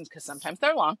captions because sometimes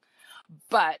they're long.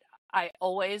 But I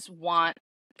always want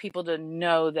people to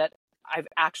know that I've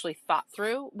actually thought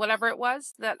through whatever it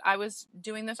was that I was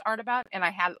doing this art about. And I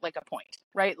had like a point,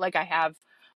 right? Like I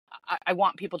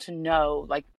want people to know,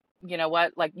 like, you know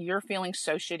what, like you're feeling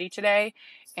so shitty today.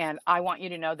 And I want you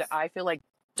to know that I feel like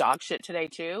dog shit today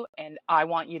too. And I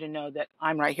want you to know that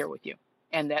I'm right here with you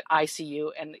and that I see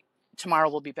you and tomorrow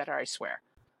will be better. I swear,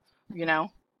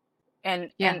 and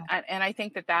I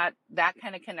think that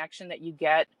kind of connection that you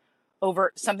get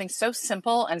over something so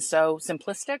simple and so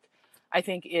simplistic, I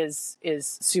think is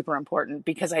super important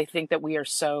because I think that we are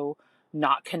so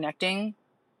not connecting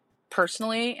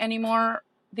personally anymore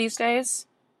these days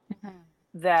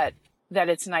that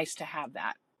it's nice to have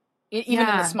that. Even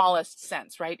in the smallest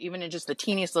sense, right? Even in just the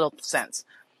teeniest little sense,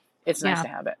 it's nice to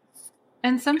have it.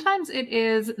 And sometimes it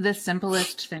is the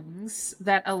simplest things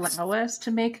that allow us to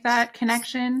make that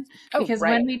connection. Because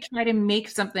when we try to make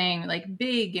something like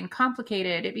big and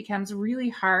complicated, it becomes really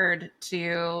hard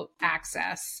to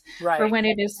access. Right. For when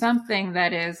it is something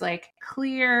that is like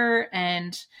clear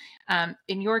and,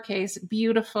 in your case,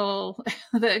 beautiful.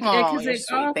 Because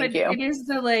it is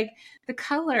the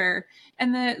color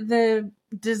and the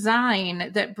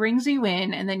design that brings you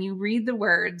in, and then you read the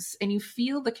words and you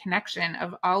feel the connection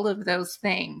of all of those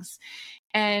things.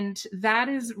 And that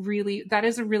is a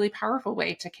really powerful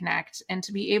way to connect and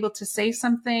to be able to say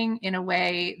something in a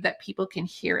way that people can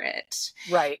hear it.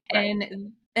 Right.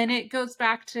 And it goes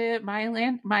back to Maya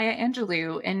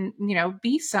Angelou and,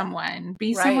 be someone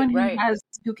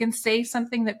who can say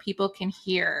something that people can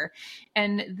hear.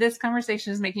 And this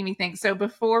conversation is making me think. So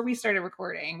before we started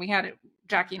recording,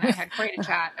 Jacki and I had quite a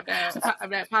chat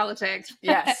about politics.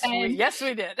 Yes. Yes,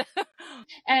 we did.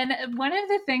 And one of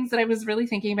the things that I was really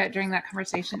thinking about during that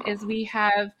conversation is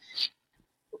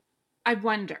I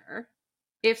wonder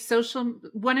if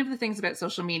one of the things about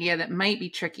social media that might be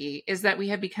tricky is that we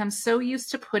have become so used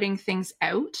to putting things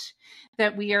out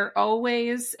that we are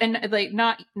always, and like,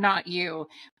 not you,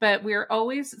 but we're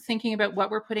always thinking about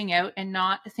what we're putting out and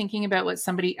not thinking about what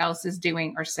somebody else is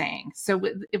doing or saying. So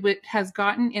it has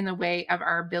gotten in the way of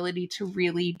our ability to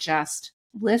really just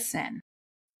listen.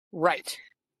 Right.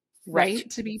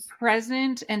 To be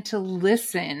present and to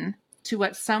listen to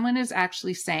what someone is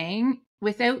actually saying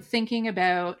without thinking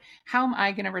about how am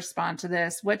I going to respond to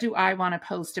this? What do I want to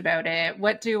post about it?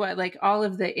 What do I like? All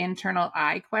of the internal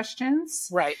I questions.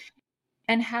 Right.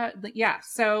 And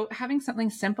so having something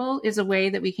simple is a way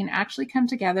that we can actually come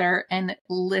together and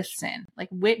listen, like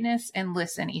witness and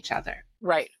listen each other.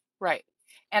 Right.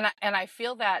 And I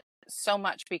feel that so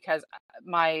much because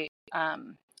my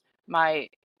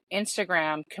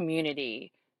Instagram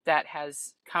community that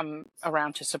has come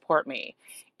around to support me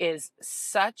is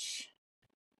such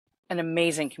an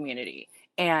amazing community.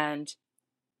 And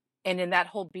in that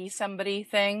whole be somebody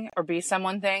thing or be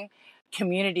someone thing,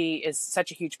 community is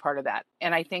such a huge part of that.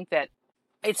 And I think that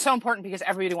it's so important because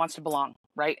everybody wants to belong,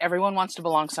 right? Everyone wants to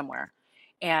belong somewhere.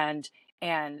 And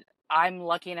I'm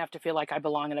lucky enough to feel like I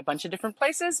belong in a bunch of different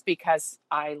places because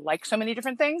I like so many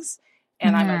different things.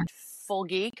 And I'm a full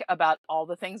geek about all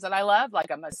the things that I love.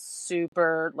 Like I'm a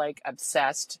super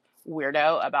obsessed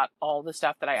weirdo about all the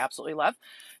stuff that I absolutely love.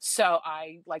 So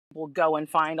I will go and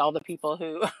find all the people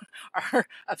who are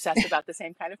obsessed about the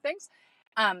same kind of things.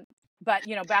 But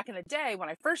back in the day when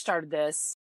I first started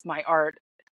my art,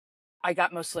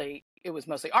 it was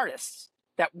mostly artists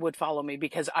that would follow me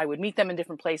because I would meet them in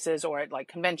different places or at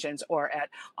conventions or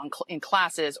in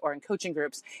classes or in coaching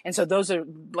groups. And so those are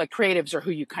creatives are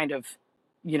who you kind of,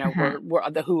 were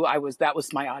who I was, that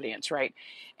was my audience. Right.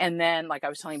 And then I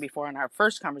was telling you before in our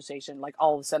first conversation,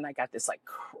 all of a sudden I got this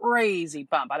crazy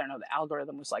bump. I don't know. The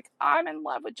algorithm was I'm in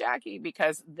love with Jacki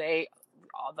because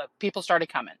all the people started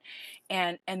coming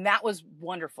and that was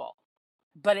wonderful,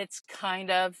 but it's kind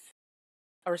of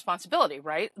a responsibility,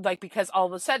 right? Like, because all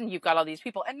of a sudden you've got all these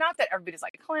people, and not that everybody's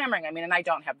like clamoring. I mean, and I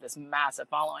don't have this massive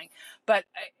following, but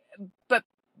but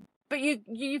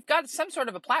you've got some sort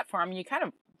of a platform, and you kind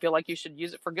of feel like you should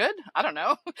use it for good. I don't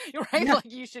know, right? Yeah. Like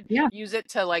you should use it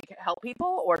to like help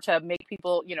people or to make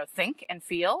people, think and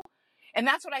feel. And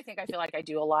that's what I feel like I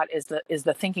do a lot is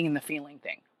the thinking and the feeling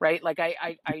thing, right? Like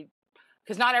I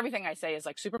because not everything I say is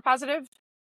like super positive.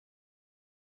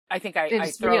 I think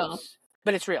I throw, real.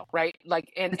 but it's real, right?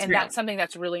 Like, and It's and real. that's something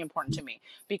that's really important to me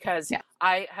because Yeah.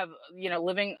 I have,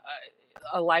 living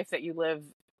a life that you live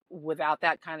without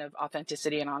that kind of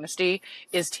authenticity and honesty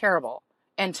is terrible.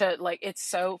 And to like, it's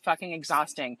so fucking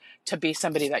exhausting to be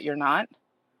somebody that you're not.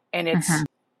 And it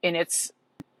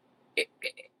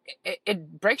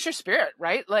breaks your spirit,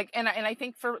 right? Like, and I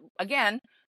think again,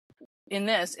 in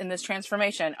this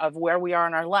transformation of where we are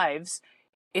in our lives,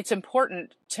 it's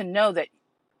important to know that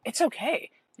it's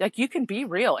okay. Like you can be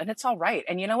real and it's all right.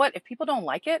 And you know what? If people don't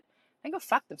like it, then go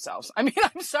fuck themselves. I mean,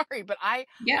 I'm sorry, but I'm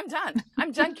done.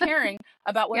 I'm done caring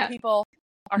about what people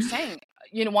are saying,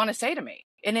 want to say to me.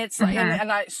 And it's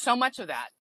and I, so much of that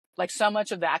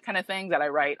kind of thing that I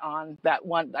write on that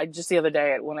one, I just the other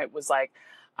day when it was like,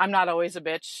 I'm not always a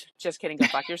bitch. Just kidding. Go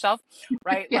fuck yourself.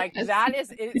 Right. Yes. Like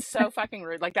it's so fucking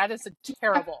rude. Like that is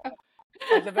terrible.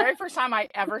 Like the very first time I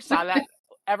ever saw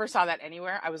that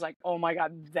anywhere, I was like, oh my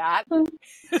God, that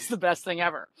is the best thing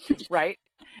ever. Right.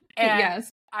 And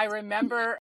I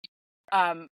remember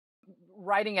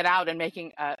writing it out and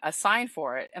making a sign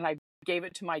for it. And I gave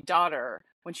it to my daughter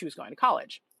when she was going to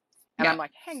college. And I'm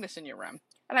like, hang this in your room.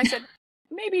 And I said,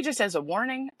 maybe just as a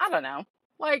warning. I don't know.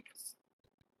 Like,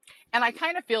 and I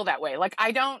kind of feel that way. Like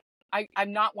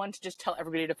I'm not one to just tell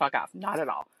everybody to fuck off. Not at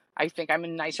all. I think I'm a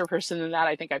nicer person than that.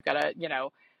 I think I've got to,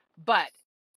 but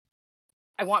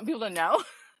I want people to know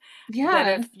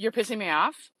that if you're pissing me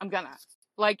off, I'm gonna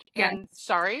and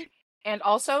sorry. And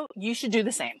also you should do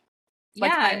the same.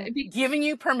 Like I'm giving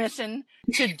you permission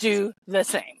to do the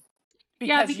same.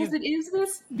 Because it is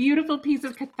this beautiful piece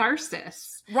of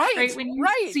catharsis. Right? When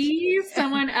you see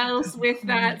someone else with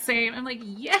that same, I'm like,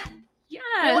 yes.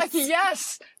 Like,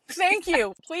 yes, thank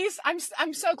you. Please. I'm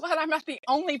so glad I'm not the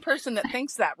only person that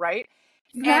thinks that, right?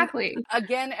 Exactly. And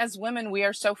again, as women, we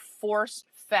are so force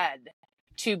fed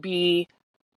to be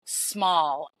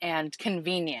small and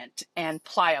convenient and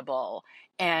pliable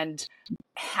and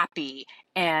happy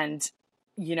and,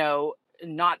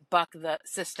 not buck the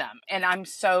system. And I'm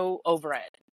so over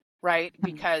it, right?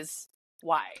 Because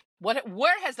why?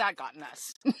 Where has that gotten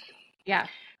us?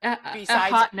 Besides a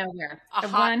hot nowhere. A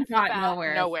hot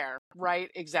nowhere. Right.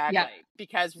 Exactly. Yeah.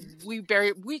 Because we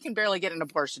can barely get an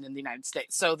abortion in the United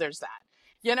States. So there's that,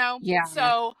 Yeah.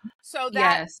 So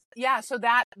that, so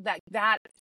that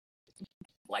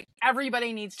like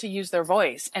everybody needs to use their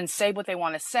voice and say what they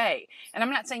want to say. And I'm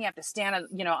not saying you have to stand,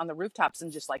 on the rooftops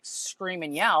and just like scream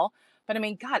and yell, but I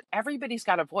mean, God, everybody's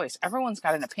got a voice. Everyone's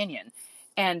got an opinion,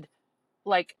 and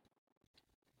like,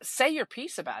 say your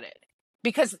piece about it.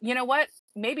 Because you know what?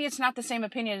 Maybe it's not the same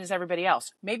opinion as everybody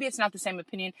else. Maybe it's not the same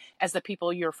opinion as the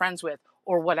people you're friends with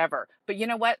or whatever. But you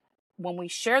know what? When we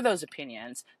share those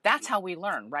opinions, that's how we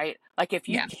learn, right? Like if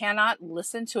you cannot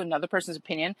listen to another person's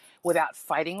opinion without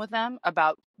fighting with them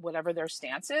about whatever their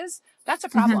stance is, that's a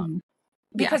problem.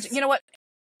 Because you know what?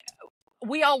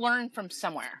 We all learn from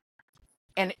somewhere.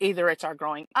 And either it's our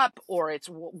growing up or it's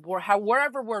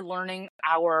wherever we're learning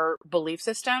our belief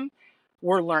system,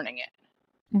 we're learning it.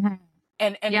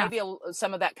 And maybe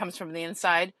some of that comes from the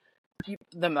inside,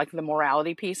 the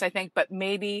morality piece, I think, but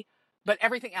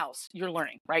everything else you're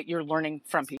learning, right? You're learning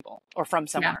from people or from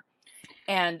somewhere.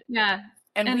 And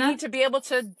we need to be able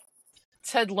to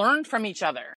learn from each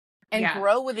other and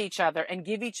grow with each other and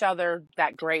give each other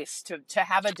that grace to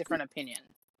have a different opinion.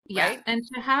 Yeah. Right? And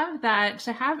to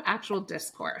have actual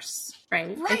discourse,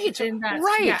 right? Right.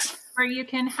 Where you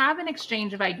can have an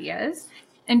exchange of ideas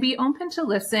and be open to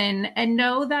listen and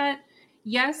know that,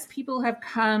 yes, people have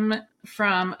come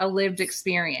from a lived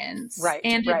experience. Right.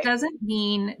 And it doesn't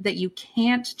mean that you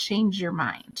can't change your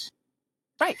mind.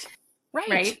 Right.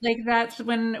 Right. Like that's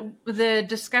when the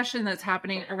discussion that's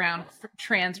happening around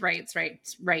trans rights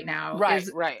right now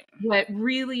is what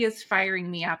really is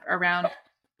firing me up around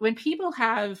when people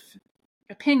have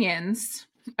opinions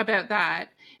about that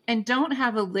and don't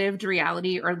have a lived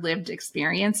reality or lived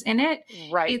experience in it.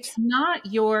 Right. It's not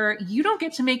you don't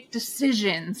get to make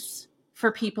decisions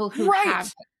for people who have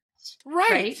it.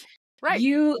 Right.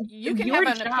 You can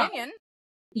have an opinion.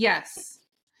 Yes.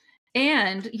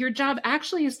 And your job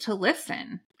actually is to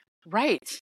listen.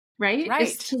 Right. right? Is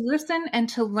Right. to listen and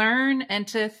to learn and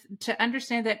to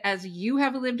understand that as you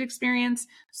have a lived experience,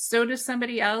 so does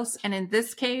somebody else. And in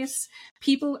this case,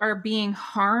 people are being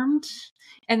harmed.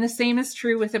 And the same is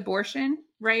true with abortion,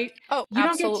 right? Oh, You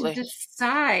don't get to absolutely.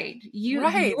 decide. Your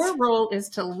Right. role is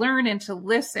to learn and to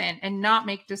listen and not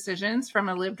make decisions from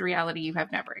a lived reality you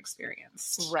have never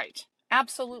experienced. Right.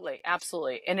 Absolutely.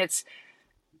 Absolutely. And it's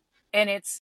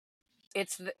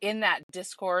in that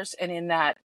discourse and in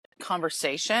that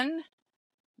conversation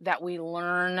that we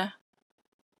learn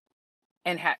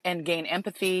and gain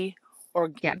empathy, or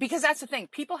because Yes. that's the thing,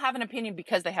 people have an opinion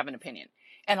because they have an opinion,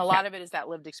 and a Yeah. lot of it is that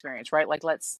lived experience, right? Like,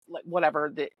 whatever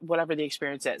the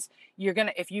experience is, you're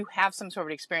gonna, if you have some sort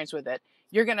of experience with it,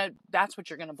 that's what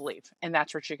you're gonna believe, and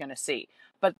that's what you're gonna see.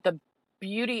 But the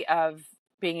beauty of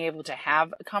being able to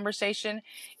have a conversation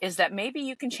is that maybe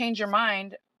you can change your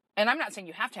mind. And I'm not saying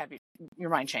you have to have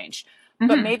your mind changed,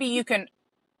 but Hmm. maybe you can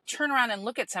turn around and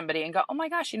look at somebody and go, oh my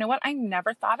gosh, you know what? I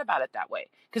never thought about it that way.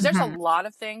 Because there's a Hmm. lot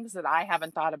of things that I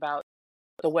haven't thought about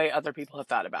the way other people have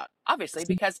thought about. Obviously,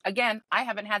 because again, I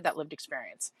haven't had that lived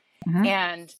experience. Hmm.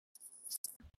 And,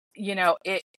 you know,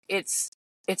 it's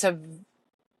a,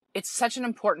 it's such an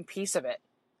important piece of it,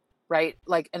 right?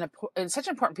 Like, it's such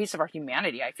an important piece of our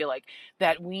humanity. I feel like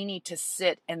that we need to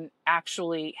sit and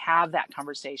actually have that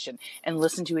conversation and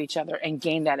listen to each other and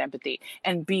gain that empathy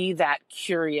and be that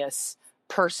curious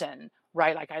person,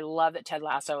 right? Like, I love that Ted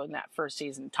Lasso in that first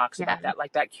season talks Yeah. about that,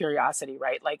 like that curiosity,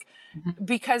 right? Like, Mhm.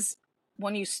 because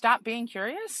when you stop being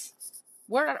curious,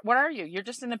 what are you? You're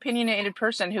just an opinionated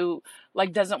person who,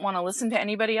 like, doesn't want to listen to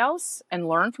anybody else and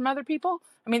learn from other people.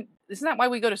 I mean, isn't that why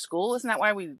we go to school? Isn't that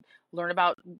why we learn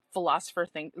about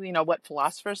what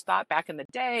philosophers thought back in the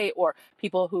day, or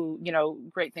people who,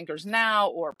 great thinkers now,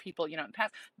 or people, in the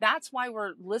past? That's why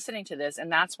we're listening to this, and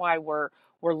that's why we're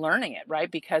learning it, right?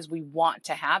 Because we want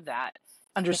to have that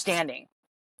Yes. understanding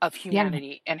of Yeah.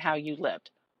 humanity and how you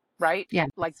lived, right? Yeah.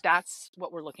 Like, that's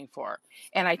what we're looking for.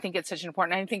 And I think it's such an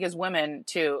important, I think as women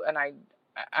too, and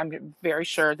I'm very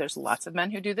sure there's lots of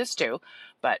men who do this too,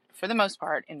 but for the most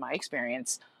part, in my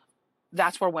experience,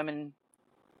 that's where women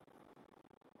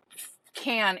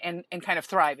can and kind of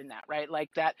thrive in that, right?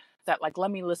 Like that like,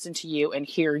 let me listen to you and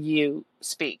hear you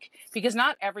speak, because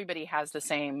not everybody has the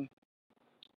same,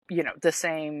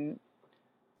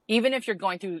 even if you're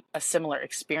going through a similar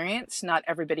experience, not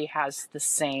everybody has the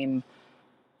same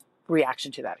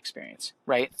reaction to that experience,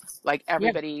 right? Like,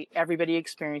 Yeah. everybody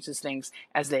experiences things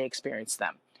as they experience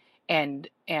them. And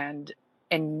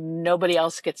nobody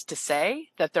else gets to say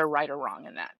that they're right or wrong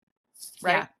in that,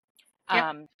 Yeah.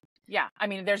 right? Yep. Yeah, I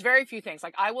mean, there's very few things.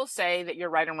 Like, I will say that you're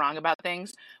right and wrong about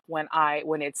things when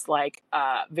it's like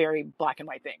very black and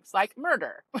white things, like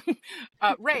murder,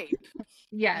 rape,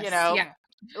 you Yes. know, Yeah.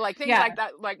 like things Yeah. like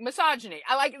that, like misogyny.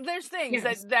 There's things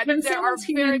Yes. that When there are someone's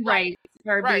very human black, rights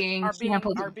are right, being are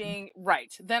trampled. being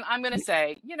right. Then I'm going to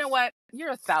say, you know what, you're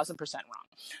 1,000% wrong.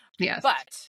 Yes.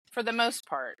 But for the most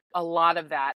part, a lot of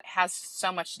that has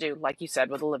so much to do, like you said,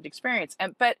 with a lived experience.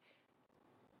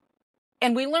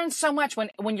 And we learn so much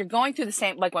when you're going through the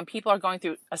same, like when people are going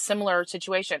through a similar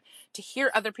situation, to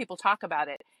hear other people talk about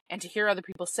it and to hear other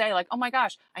people say, like, oh my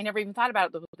gosh, I never even thought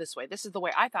about it this way. This is the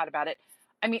way I thought about it.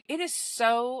 I mean, it is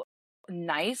so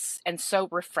nice and so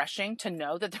refreshing to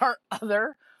know that there are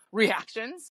other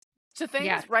reactions to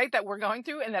Yeah. things, right, that we're going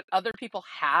through, and that other people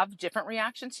have different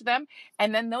reactions to them.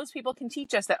 And then those people can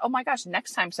teach us that, oh my gosh,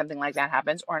 next time something like that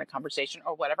happens, or in a conversation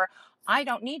or whatever, I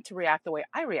don't need to react the way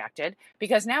I reacted,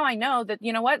 because now I know that,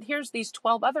 you know what, here's these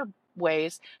 12 other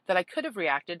ways that I could have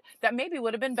reacted that maybe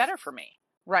would have been better for me,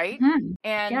 right? Mhm.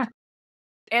 And Yeah.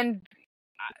 and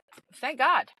thank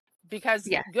God, because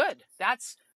Yeah.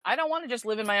 I don't want to just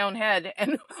live in my own head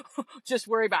and just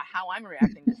worry about how I'm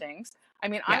reacting to things. I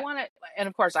mean, I Yeah. want to, and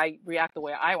of course I react the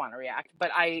way I want to react,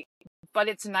 but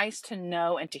it's nice to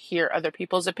know and to hear other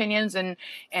people's opinions and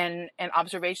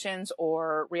observations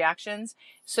or reactions,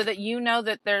 so that you know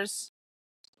that there's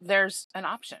an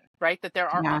option, right? That there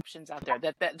are Yeah. options out there,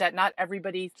 that not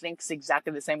everybody thinks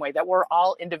exactly the same way, that we're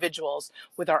all individuals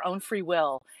with our own free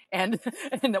will, and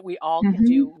and that we all can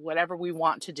do Hmm. whatever we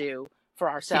want to do for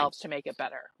Yeah. ourselves to make it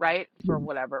better, right? For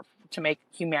whatever, to make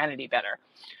humanity better.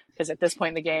 Because at this point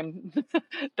in the game,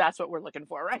 that's what we're looking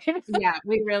for, right? Yeah,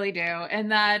 we really do.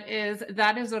 And that is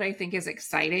what I think is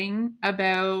exciting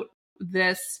about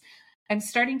this. I'm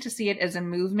starting to see it as a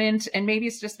movement, and maybe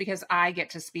it's just because I get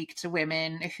to speak to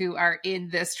women who are in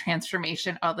this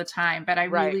transformation all the time, but I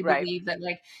Right, really right. believe that,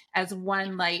 like, as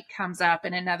one light comes up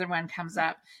and another one comes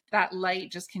up, that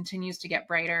light just continues to get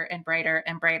brighter and brighter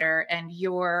and brighter, and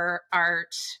your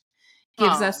art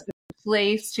gives us Oh,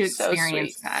 place to So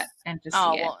experience sweet. that and to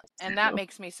Oh, see it. well, and that So,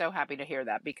 makes me so happy to hear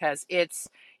that, because it's,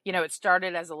 it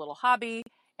started as a little hobby,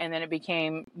 and then it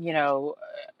became,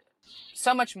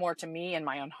 so much more to me and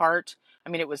my own heart. I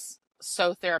mean, it was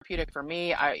so therapeutic for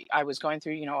me. I was going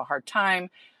through, a hard time,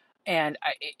 and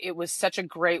it was such a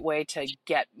great way to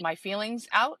get my feelings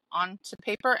out onto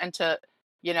paper, and to,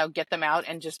 get them out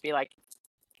and just be like,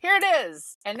 here it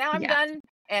is. And now I'm yeah. done.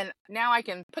 And now I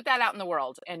can put that out in the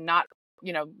world and not,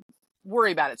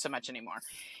 worry about it so much anymore.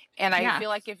 And I Yeah. feel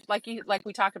like, if, like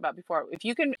we talked about before, if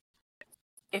you can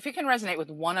resonate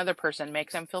with one other person,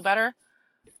 make them feel better.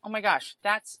 Oh my gosh,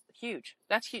 that's huge.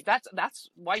 That's huge. That's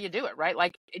why you do it, right?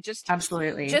 Like, it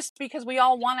Absolutely. just because we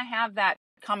all want to have that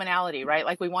commonality, right?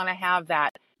 Like, we want to have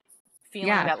that feeling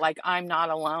Yeah. that, like, I'm not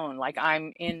alone. Like,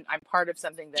 I'm part of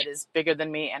something that is bigger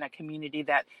than me, and a community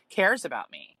that cares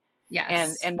about me.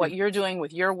 Yes. And what you're doing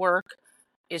with your work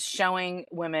is showing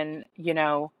women,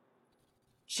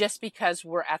 just because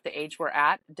we're at the age we're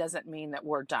at doesn't mean that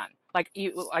we're done. Like,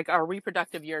 our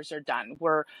reproductive years are done.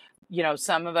 We're,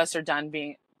 some of us are done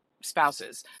being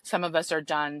spouses. Some of us are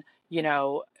done,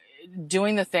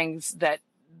 doing the things that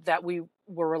we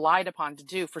were relied upon to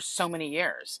do for so many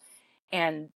years.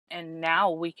 And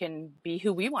now we can be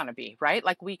who we want to be, right?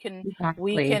 Like, we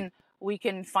Exactly.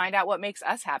 can find out what makes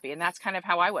us happy. And that's kind of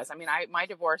how I was. I mean, my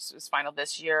divorce was final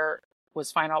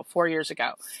 4 years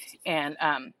ago.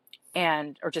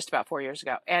 Or just about 4 years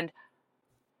ago. And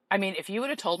I mean, if you would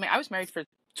have told me, I was married for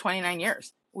 29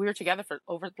 years. We were together for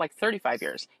over like 35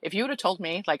 years. If you would have told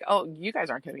me, like, oh, you guys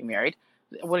aren't going to be married,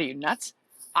 what are you, nuts?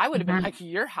 I would have been like,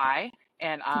 you're high,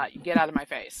 and get out of my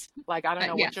face. Like, I don't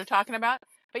know Yeah. what you're talking about.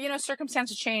 But,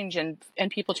 circumstances change, and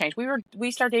people change.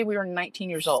 We started dating, we were 19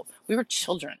 years old. We were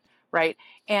children, right?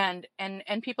 And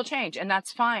people change, and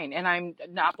that's fine. And I'm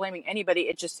not blaming anybody.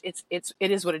 It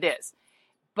is what it is.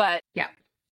 But Yeah.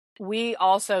 we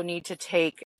also need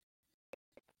to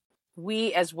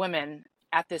we as women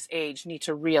at this age need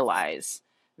to realize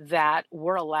that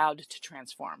we're allowed to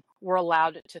transform. We're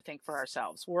allowed to think for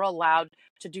ourselves. We're allowed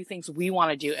to do things we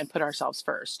want to do and put ourselves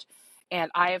first. And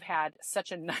I have had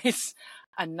such a nice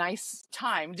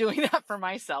time doing that for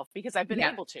myself, because I've been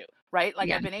Yeah. able to, right? Like,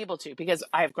 Yeah. I've been able to, because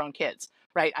I have grown kids,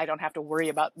 right? I don't have to worry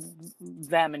about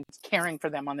them and caring for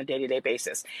them on the day-to-day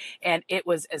basis. And it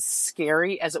was as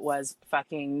scary as it was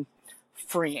fucking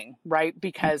freeing, right?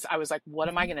 Because I was like, what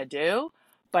am I going to do?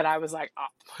 But I was like, oh,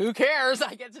 who cares?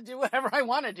 I get to do whatever I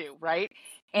want to do, right?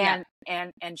 And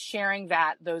sharing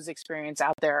those experiences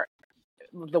out there,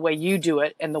 the way you do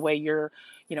it, and the way you're,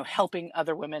 helping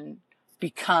other women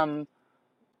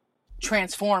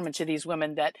transform into these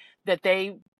women that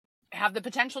they have the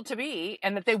potential to be,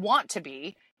 and that they want to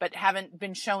be, but haven't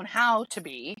been shown how to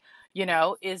be,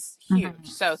 is huge.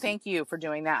 So thank you for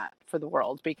doing that for the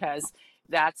world, because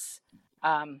that's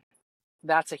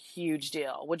a huge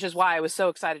deal, which is why I was so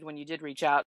excited when you did reach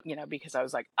out, because I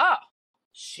was like, oh,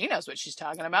 she knows what she's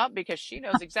talking about, because she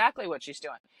knows exactly what she's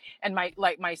doing. And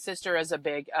my sister is a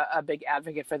big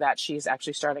advocate for that. She's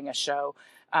actually starting a show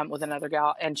with another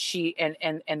gal, and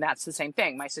and that's the same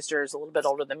thing. My sister is a little bit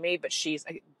older than me, but she's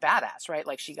a badass, right?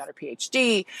 Like, she got her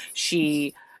PhD.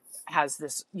 She has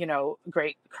this,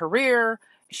 great career.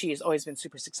 She has always been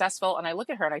super successful. And I look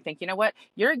at her and I think, you know what?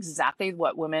 You're exactly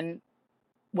what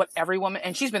every woman,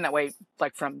 and she's been that way,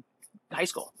 like, from high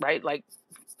school, right? Like,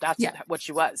 that's what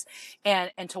she was.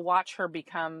 And to watch her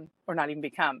become, or not even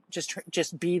become,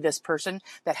 just be this person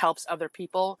that helps other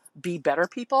people be better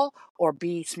people, or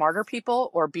be smarter people,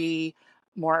 or be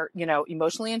more,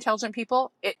 emotionally intelligent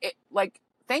people. It like,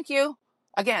 thank you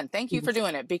again. Thank you for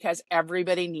doing it, because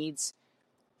everybody needs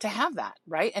to have that,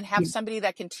 right? And have somebody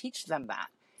that can teach them that,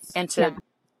 and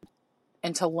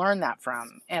to learn that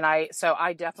from. And so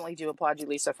I definitely do applaud you,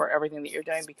 Lisa, for everything that you're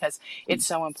doing, because it's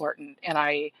so important. And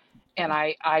I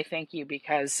thank you,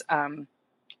 because,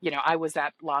 I was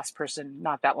that lost person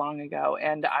not that long ago.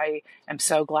 And I am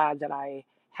so glad that I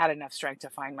had enough strength to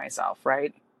find myself.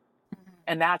 Right.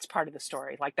 And that's part of the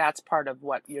story. Like, that's part of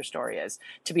what your story is,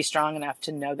 to be strong enough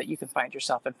to know that you can find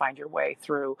yourself and find your way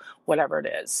through whatever it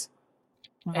is.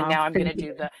 And now I'm going to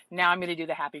do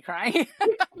the happy crying.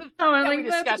 Oh, I'm that like, we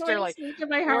that's discussed going earlier. straight to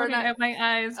my heart and at my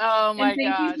eyes. Oh my And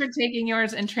thank gosh. you for taking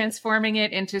yours and transforming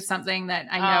it into something that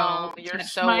I know you're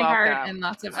touched so my welcome. heart and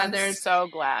lots of I'm others. so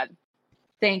glad.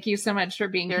 Thank you so much for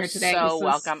being You're here today. so This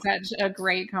was welcome. such a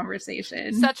great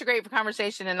conversation. Such a great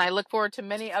conversation, and I look forward to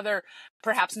many other,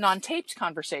 perhaps non-taped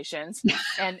conversations,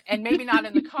 and maybe not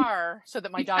in the car, so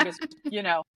that my dog is,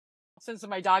 since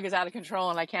my dog is out of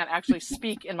control and I can't actually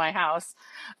speak in my house.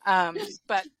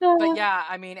 But yeah,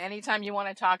 I mean, anytime you want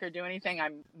to talk or do anything,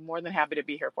 I'm more than happy to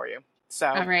be here for you. So,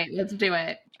 all right, let's do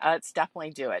it. Let's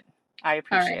definitely do it. I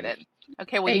appreciate it.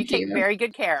 Okay, well, you Thank take you. very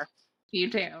good care. You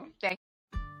too. Thank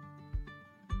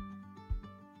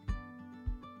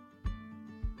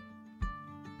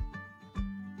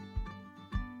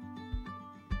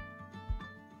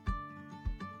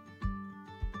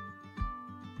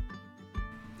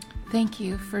Thank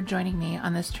you for joining me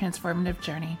on this transformative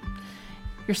journey.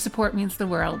 Your support means the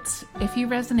world. If you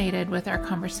resonated with our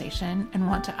conversation and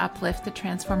want to uplift the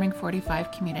Transforming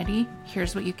 45 community,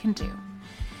 here's what you can do.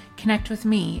 Connect with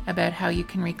me about how you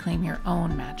can reclaim your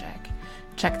own magic.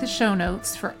 Check the show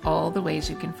notes for all the ways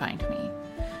you can find me.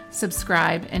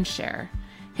 Subscribe and share.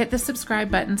 Hit the subscribe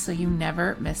button so you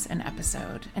never miss an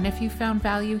episode. And if you found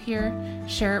value here,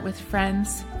 share it with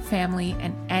friends, family,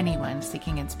 and anyone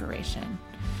seeking inspiration.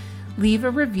 Leave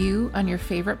a review on your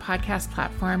favorite podcast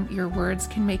platform. Your words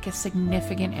can make a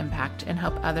significant impact and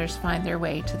help others find their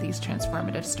way to these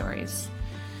transformative stories.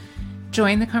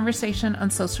 Join the conversation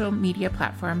on social media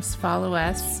platforms. Follow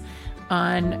us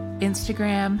on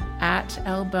Instagram at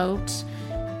 @LBoat.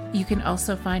 You can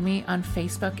also find me on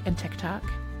Facebook and TikTok.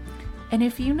 And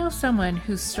if you know someone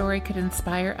whose story could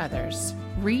inspire others,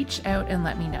 reach out and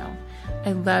let me know.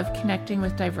 I love connecting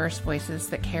with diverse voices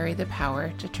that carry the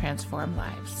power to transform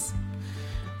lives.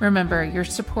 Remember, your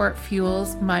support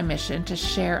fuels my mission to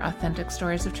share authentic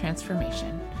stories of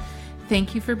transformation.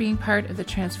 Thank you for being part of the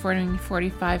Transforming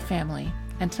 45 family.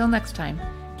 Until next time,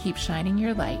 keep shining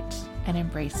your light and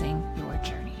embracing your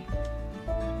journey.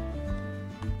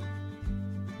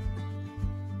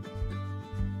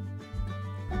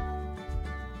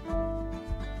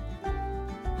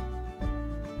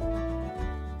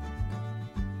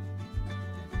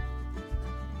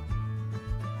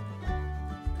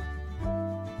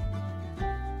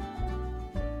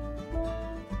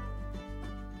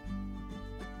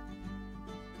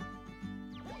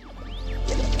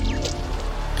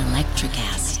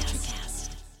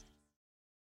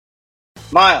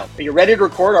 Miles, are you ready to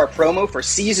record our promo for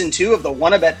Season 2 of the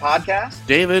Wanna Bet podcast?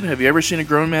 David, have you ever seen a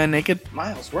grown man naked?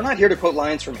 Miles, we're not here to quote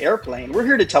lines from Airplane. We're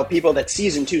here to tell people that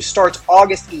Season 2 starts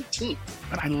August 18th.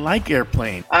 But I like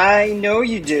Airplane. I know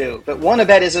you do, but Wanna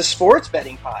Bet is a sports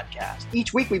betting podcast.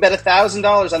 Each week we bet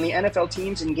 $1,000 on the NFL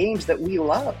teams and games that we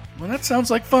love. Well, that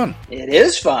sounds like fun. It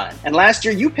is fun. And last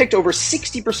year you picked over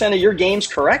 60% of your games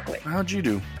correctly. How'd you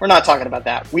do? We're not talking about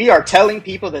that. We are telling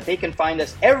people that they can find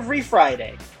us every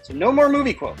Friday. So no more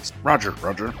movie quotes. Roger.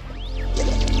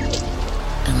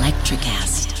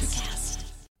 Electricast.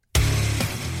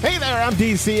 Hey there, I'm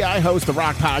DC. I host the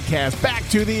Rock Podcast, Back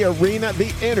to the Arena,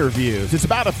 The Interviews. It's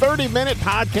about a 30-minute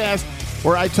podcast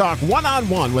where I talk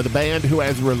one-on-one with a band who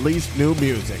has released new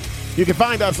music. You can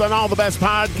find us on all the best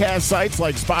podcast sites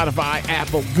like Spotify,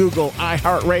 Apple, Google,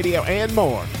 iHeartRadio, and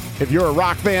more. If you're a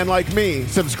rock fan like me,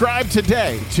 subscribe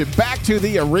today to Back to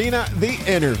the Arena, The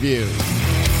Interviews.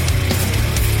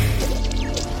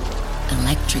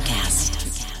 Electricast.